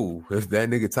like, oh, if that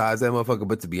nigga ties that motherfucker.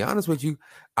 But to be honest with you,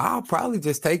 I'll probably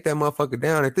just take that motherfucker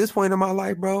down. At this point in my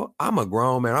life, bro, I'm a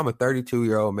grown man. I'm a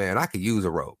 32-year-old man. I could use a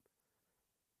rope.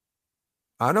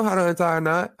 I know how to untie a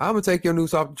knot. I'm going to take your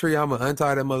noose off the tree. I'm going to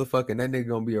untie that motherfucker. And that nigga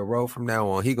going to be a rope from now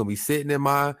on. He going to be sitting in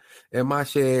my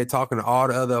shed talking to all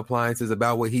the other appliances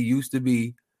about what he used to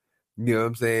be. You know what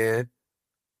I'm saying?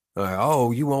 Like,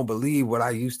 oh, you won't believe what I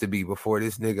used to be before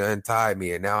this nigga untied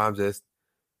me. And now I'm just,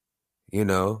 you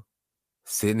know,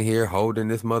 sitting here holding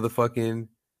this bucket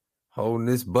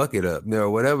up, you know,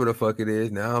 whatever the fuck it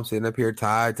is. Now I'm sitting up here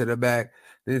tied to the back.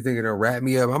 This nigga done wrap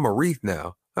me up. I'm a wreath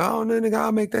now. Oh, no, nigga,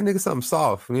 I'll make that nigga something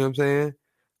soft. You know what I'm saying?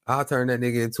 I'll turn that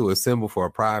nigga into a symbol for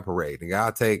a pride parade.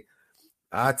 Nigga,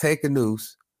 I'll take a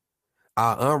noose.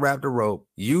 I'll unwrap the rope,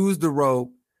 use the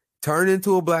rope, turn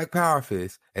into a black power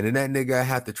fist, and then that nigga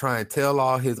have to try and tell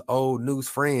all his old noose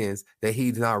friends that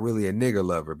he's not really a nigger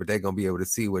lover, but they're going to be able to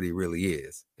see what he really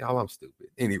is. Y'all, I'm stupid.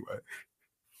 Anyway.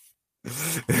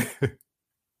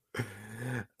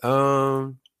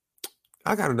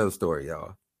 I got another story,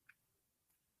 y'all.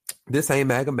 This ain't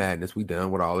MAGA madness. We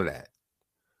done with all of that.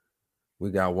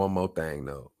 We got one more thing,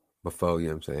 though, before, you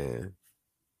know what I'm saying?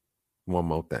 One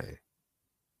more thing.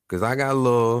 Because I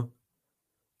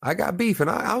got beef, and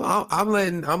I'm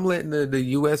letting the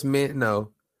U.S. Mint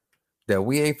know that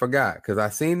we ain't forgot, because I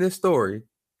seen this story,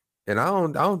 and I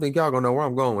don't think y'all gonna know where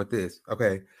I'm going with this.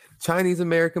 Okay, Chinese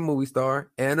American movie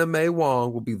star Anna May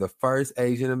Wong will be the first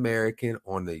Asian American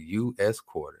on the U.S.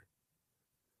 quarter.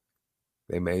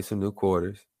 They made some new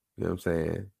quarters. You know what I'm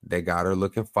saying? They got her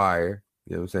looking fire.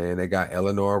 You know what I'm saying? They got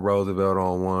Eleanor Roosevelt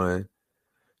on one.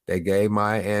 They gave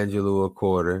Maya Angelou a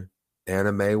quarter.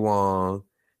 Anna May Wong.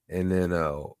 And then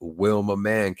Wilma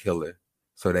Mankiller.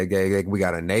 So we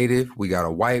got a native, we got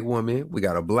a white woman, we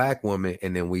got a black woman,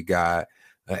 and then we got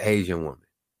an Asian woman.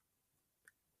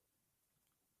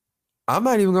 I'm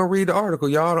not even gonna read the article,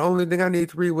 y'all. The only thing I need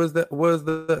to read was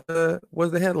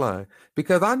the headline,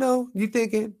 because I know you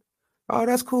thinking, oh,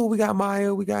 that's cool. We got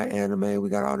Maya, we got Anna May, we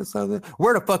got all this other.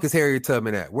 Where the fuck is Harriet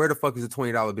Tubman at? Where the fuck is the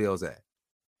 $20 bills at?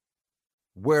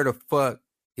 Where the fuck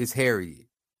is Harriet?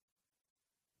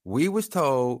 We was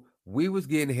told we was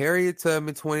getting Harriet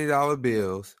Tubman $20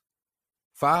 bills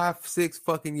 5-6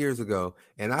 fucking years ago,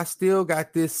 and I still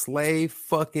got this slave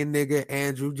fucking nigga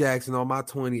Andrew Jackson on my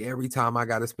 20 every time I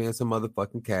gotta spend some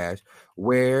motherfucking cash.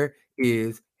 Where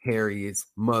is Harriet's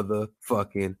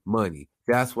motherfucking money?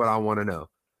 That's what I want to know.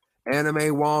 Anna May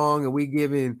Wong, and we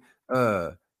giving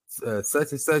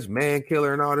such and such man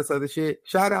killer and all this other shit.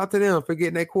 Shout out to them for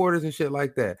getting their quarters and shit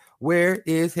like that. Where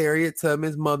is Harriet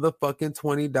Tubman's motherfucking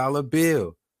 $20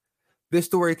 bill? This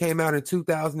story came out in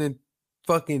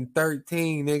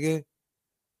 2013, nigga.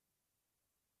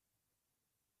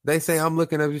 They say, I'm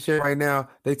looking up this shit right now.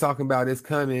 They talking about it's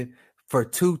coming for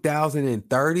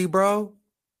 2030, bro.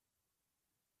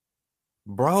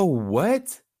 Bro,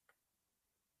 what?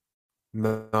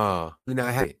 No, we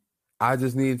not have it. I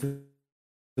just need to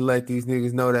let these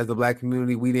niggas know that as the black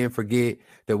community, we didn't forget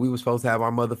that we were supposed to have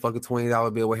our motherfucking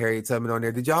 $20 bill with Harriet Tubman on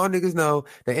there. Did y'all niggas know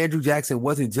that Andrew Jackson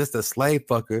wasn't just a slave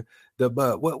fucker?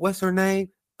 What's her name?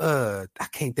 I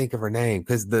can't think of her name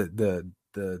because the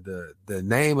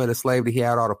name of the slave that he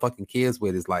had all the fucking kids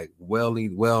with is like well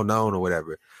known or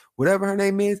whatever. Whatever her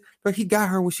name is, but he got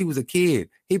her when she was a kid.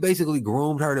 He basically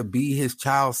groomed her to be his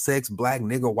child sex black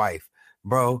nigga wife.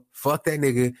 Bro, fuck that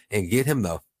nigga and get him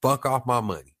the fuck off my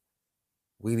money.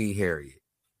 We need Harriet.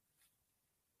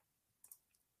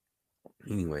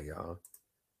 Anyway, y'all.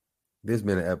 This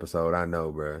been an episode, I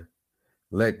know, bro.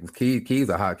 Let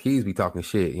Keys are hot. Keys be talking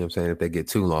shit, you know what I'm saying, if they get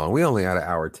too long. We only got an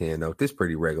hour 10, though. This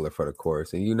pretty regular for the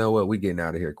course. And you know what? We getting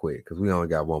out of here quick because we only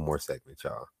got one more segment,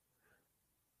 y'all.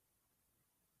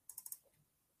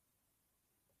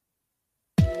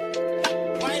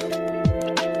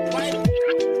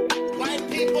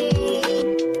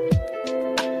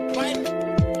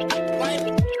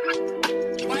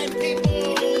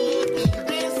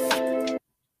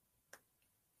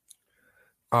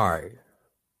 All right.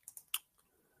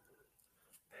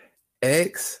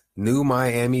 New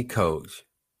Miami coach.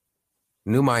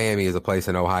 New Miami is a place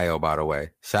in Ohio, by the way.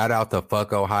 Shout out to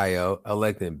fuck Ohio,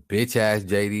 electing bitch ass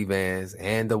JD Vance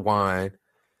and DeWine.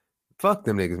 Fuck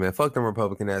them niggas, man. Fuck them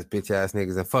Republican ass bitch ass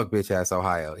niggas and fuck bitch ass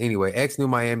Ohio. Anyway, New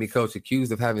Miami coach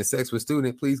accused of having sex with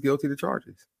student pleads guilty to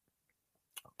charges.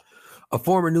 A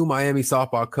former New Miami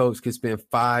softball coach could spend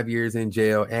 5 years in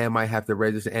jail and might have to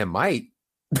register have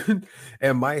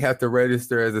to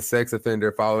register as a sex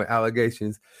offender following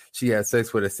allegations she had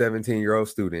sex with a 17-year-old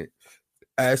student.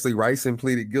 Ashley Rison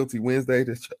pleaded guilty Wednesday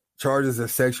to charges of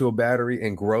sexual battery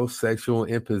and gross sexual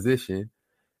imposition,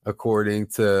 according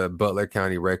to Butler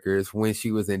County records. When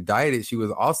she was indicted, she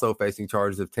was also facing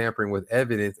charges of tampering with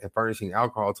evidence and furnishing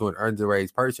alcohol to an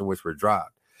underage person, which were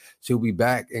dropped. She'll be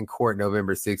back in court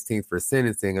November 16th for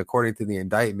sentencing. According to the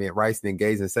indictment, Rice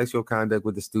engaged in sexual conduct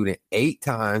with the student 8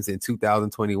 times in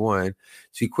 2021.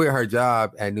 She quit her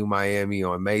job at New Miami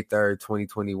on May 3rd,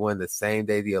 2021, the same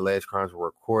day the alleged crimes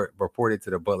were reported to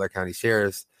the Butler County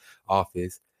Sheriff's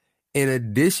Office. In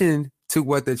addition to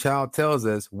what the child tells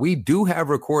us, we do have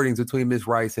recordings between Ms.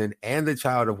 Rison and the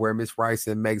child of where Ms.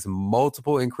 Rison makes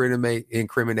multiple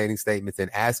incriminating statements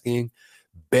and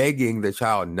begging the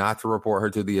child not to report her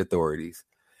to the authorities.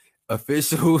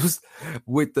 Officials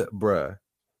with the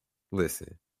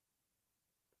listen.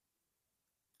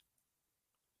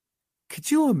 Could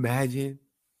you imagine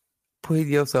putting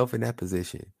yourself in that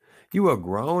position? You a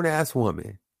grown ass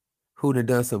woman who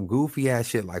done some goofy ass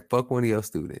shit like fuck one of your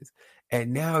students,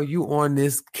 and now you on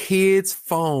this kid's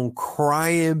phone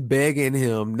crying, begging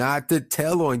him not to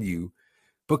tell on you,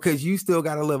 because you still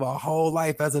got to live a whole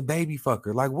life as a baby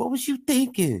fucker. Like, what was you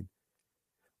thinking?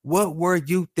 What were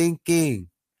you thinking?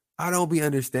 I don't be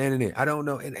understanding it. I don't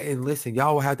know. And listen,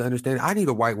 y'all will have to understand. I need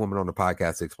a white woman on the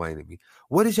podcast to explain to me.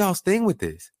 What is y'all's thing with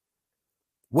this?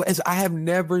 I have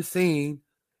never seen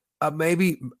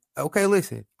okay,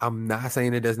 listen, I'm not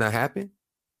saying it does not happen,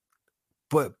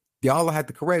 but y'all will have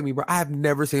to correct me, bro. I have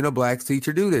never seen a black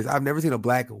teacher do this. I've never seen a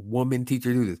black woman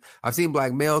teacher do this. I've seen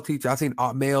black male teachers. I've seen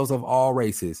males of all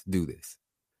races do this.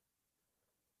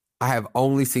 I have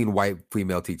only seen white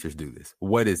female teachers do this.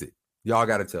 What is it? Y'all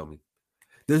got to tell me.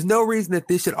 There's no reason that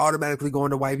this should automatically go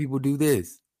into white people do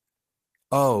this.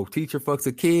 Oh, teacher fucks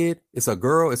a kid. It's a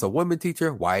girl. It's a woman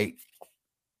teacher. White.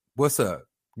 What's up?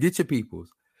 Get your peoples.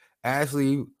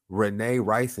 Ashley Renee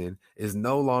Rison is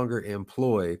no longer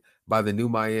employed by the New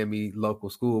Miami local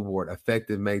school board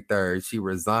effective May 3rd. She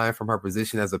resigned from her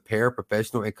position as a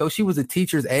paraprofessional and coach. She was a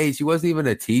teacher's age. She wasn't even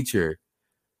a teacher.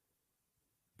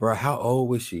 Bro, how old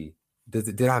was she?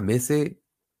 Did I miss it?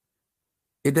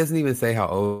 It doesn't even say how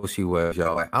old she was,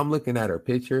 y'all. Like, I'm looking at her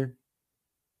picture.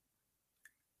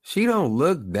 She don't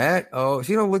look that old.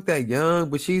 She don't look that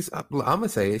young, but I'm going to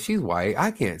say it. She's white.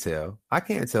 I can't tell. I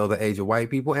can't tell the age of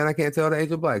white people, and I can't tell the age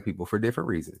of black people for different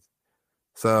reasons.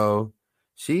 So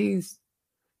she's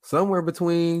somewhere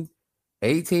between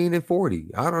 18 and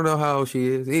 40. I don't know how old she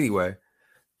is. Anyway,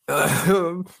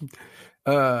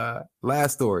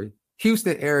 last story.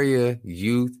 Houston area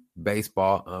youth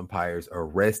baseball umpires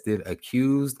arrested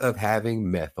accused of having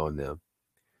meth on them.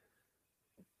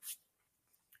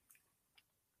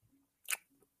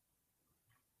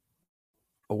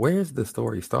 Where's the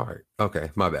story start? Okay,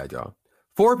 my bad, y'all.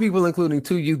 4 people, including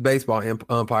 2 youth baseball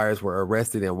umpires, were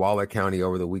arrested in Waller County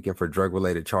over the weekend for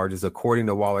drug-related charges, according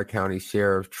to Waller County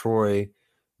Sheriff Troy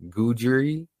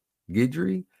Guidry.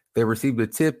 They received a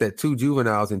tip that 2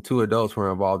 juveniles and 2 adults were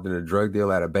involved in a drug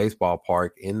deal at a baseball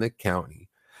park in the county.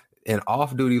 An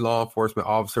off-duty law enforcement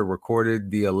officer recorded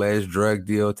the alleged drug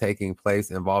deal taking place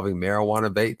involving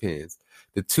marijuana vape pens.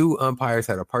 The two umpires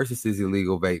had purchased these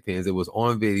illegal vape pens. It was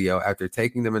on video. After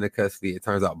taking them into custody, it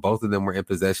turns out both of them were in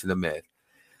possession of meth.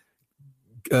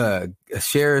 A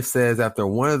sheriff says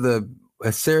one of the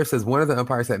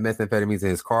umpires had methamphetamines in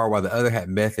his car while the other had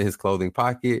meth in his clothing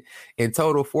pocket. In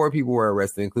total, 4 people were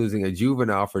arrested, including a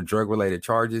juvenile for drug-related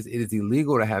charges. It is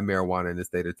illegal to have marijuana in the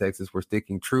state of Texas. We're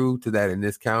sticking true to that in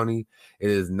this county. It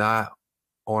is not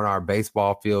on our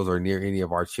baseball fields or near any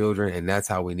of our children, and that's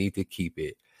how we need to keep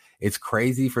it. It's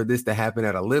crazy for this to happen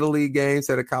at a Little League game,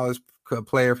 said a college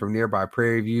player from nearby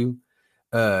Prairie View.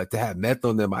 To have meth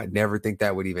on them, I never think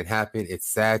that would even happen. It's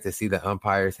sad to see the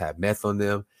umpires have meth on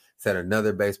them, said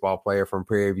another baseball player from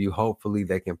Prairie View. Hopefully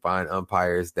they can find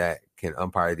umpires that can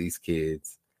umpire these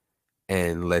kids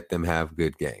and let them have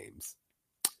good games.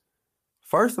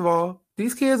 First of all,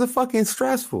 these kids are fucking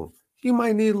stressful. You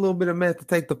might need a little bit of meth to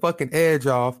take the fucking edge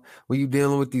off when you're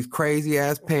dealing with these crazy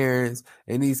ass parents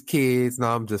and these kids. No,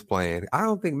 I'm just playing. I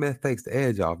don't think meth takes the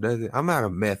edge off, does it? I'm not a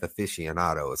meth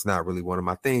aficionado. It's not really one of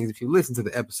my things. If you listen to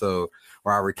the episode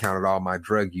where I recounted all my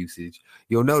drug usage,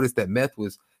 you'll notice that meth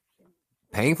was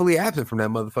painfully absent from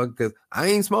that motherfucker because I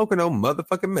ain't smoking no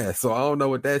motherfucking meth. So I don't know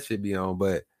what that should be on.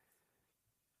 But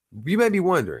you may be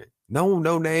wondering,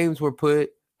 no names were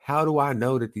put. How do I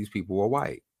know that these people were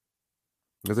white?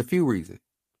 There's a few reasons.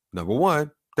 Number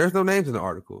one, there's no names in the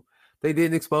article. They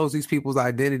didn't expose these people's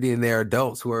identity, and they're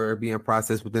adults who are being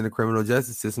processed within the criminal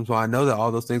justice system. So I know that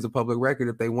all those things are public record.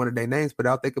 If they wanted their names put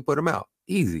out, they could put them out.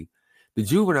 Easy. The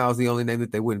juvenile is the only name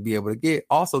that they wouldn't be able to get.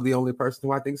 Also, the only person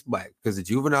who I think is black, because the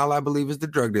juvenile, I believe, is the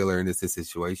drug dealer in this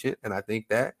situation. And I think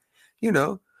that,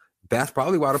 that's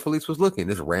probably why the police was looking.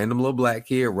 This random little black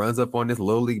kid runs up on this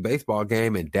Little League baseball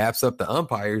game and daps up the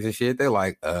umpires and shit. They're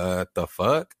like, the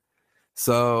fuck?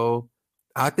 So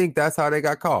I think that's how they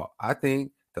got caught. I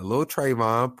think the little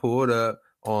Trayvon pulled up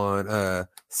on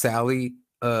Sally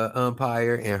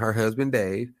umpire and her husband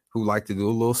Dave, who like to do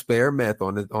a little spare meth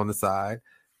on the side,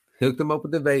 hooked them up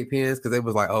with the vape pens because they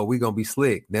was like, oh, we gonna be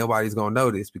slick. Nobody's gonna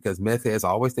notice because meth heads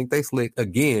always think they slick.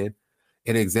 Again,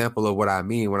 an example of what I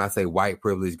mean when I say white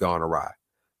privilege gone awry.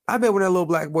 I bet when that little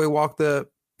black boy walked up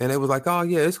and it was like, oh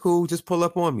yeah, it's cool, just pull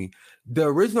up on me. The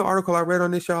original article I read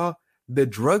on this, y'all, the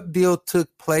drug deal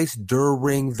took place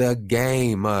during the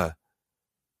game.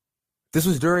 This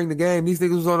was during the game. These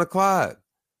niggas was on the clock.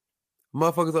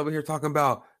 Motherfuckers over here talking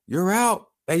about, you're out.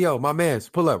 Hey, yo, my mans,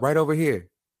 pull up right over here.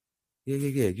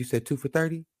 Yeah. You said 2 for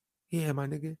 30? Yeah, my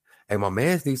nigga. Hey, my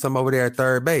mans need some over there at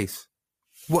third base.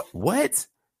 What?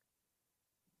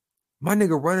 My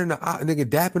nigga running the nigga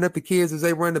dapping up the kids as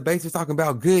they run the bases talking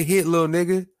about good hit, little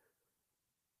nigga.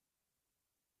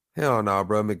 Hell no,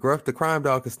 bro. McGruff, the crime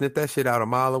dog, could sniff that shit out a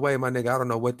mile away. My nigga, I don't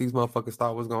know what these motherfuckers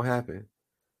thought was going to happen.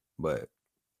 But,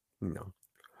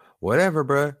 whatever,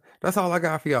 bro. That's all I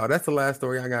got for y'all. That's the last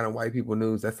story I got on White People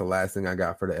News. That's the last thing I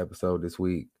got for the episode this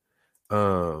week.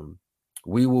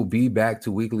 We will be back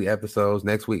to weekly episodes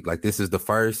next week. Like, this is the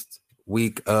first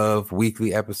week of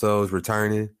weekly episodes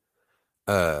returning.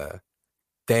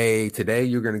 Today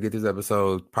you're going to get this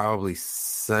episode probably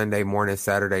Sunday morning,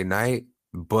 Saturday night,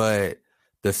 but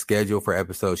the schedule for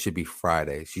episodes should be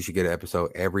Fridays. You should get an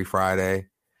episode every Friday.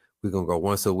 We're going to go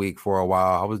once a week for a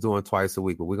while. I was doing twice a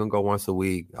week, but we're going to go once a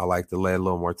week. I like to let a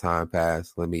little more time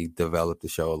pass. Let me develop the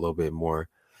show a little bit more.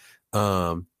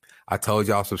 I told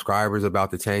y'all subscribers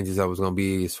about the changes that was going to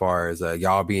be as far as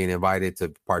y'all being invited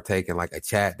to partake in like a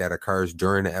chat that occurs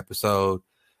during the episode,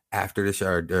 after the show,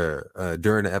 or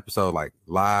during the episode, like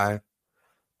live.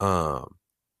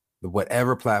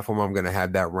 Whatever platform I'm going to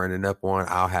have that running up on,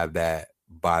 I'll have that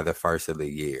by the first of the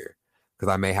year,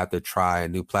 because I may have to try a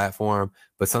new platform.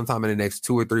 But sometime in the next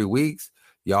 2 or 3 weeks,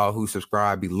 y'all who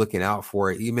subscribe, be looking out for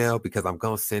an email, because I'm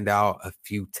going to send out a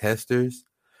few testers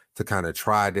to kind of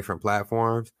try different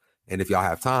platforms. And if y'all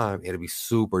have time, it'll be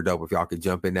super dope if y'all could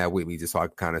jump in that with me, just so I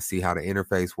can kind of see how the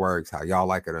interface works, how y'all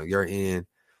like it on your end,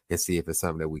 and see if it's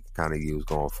something that we can kind of use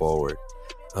going forward.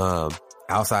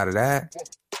 Outside of that,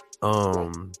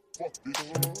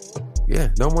 yeah,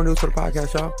 no more news for the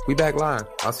podcast, y'all. We back live.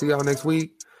 I'll see y'all next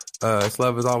week. It's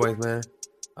love as always, man.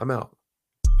 I'm out.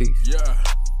 Peace. Yeah,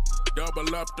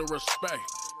 double up the respect.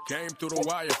 Came through the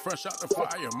wire, fresh out the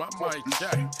fire. My mic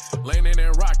check. Leaning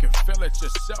and rocking, feel it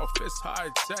yourself. It's high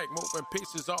tech. Moving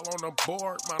pieces all on the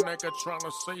board. My nigga trying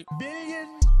to see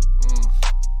billions.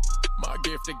 My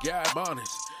gift to God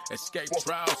honest. Escape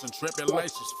trials and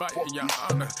tribulations, fighting your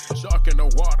honor. Shark in the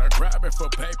water, grabbing for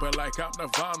paper like I'm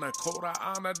Nirvana. Code of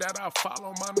honor that I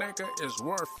follow, my nigga, is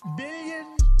worth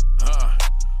billions.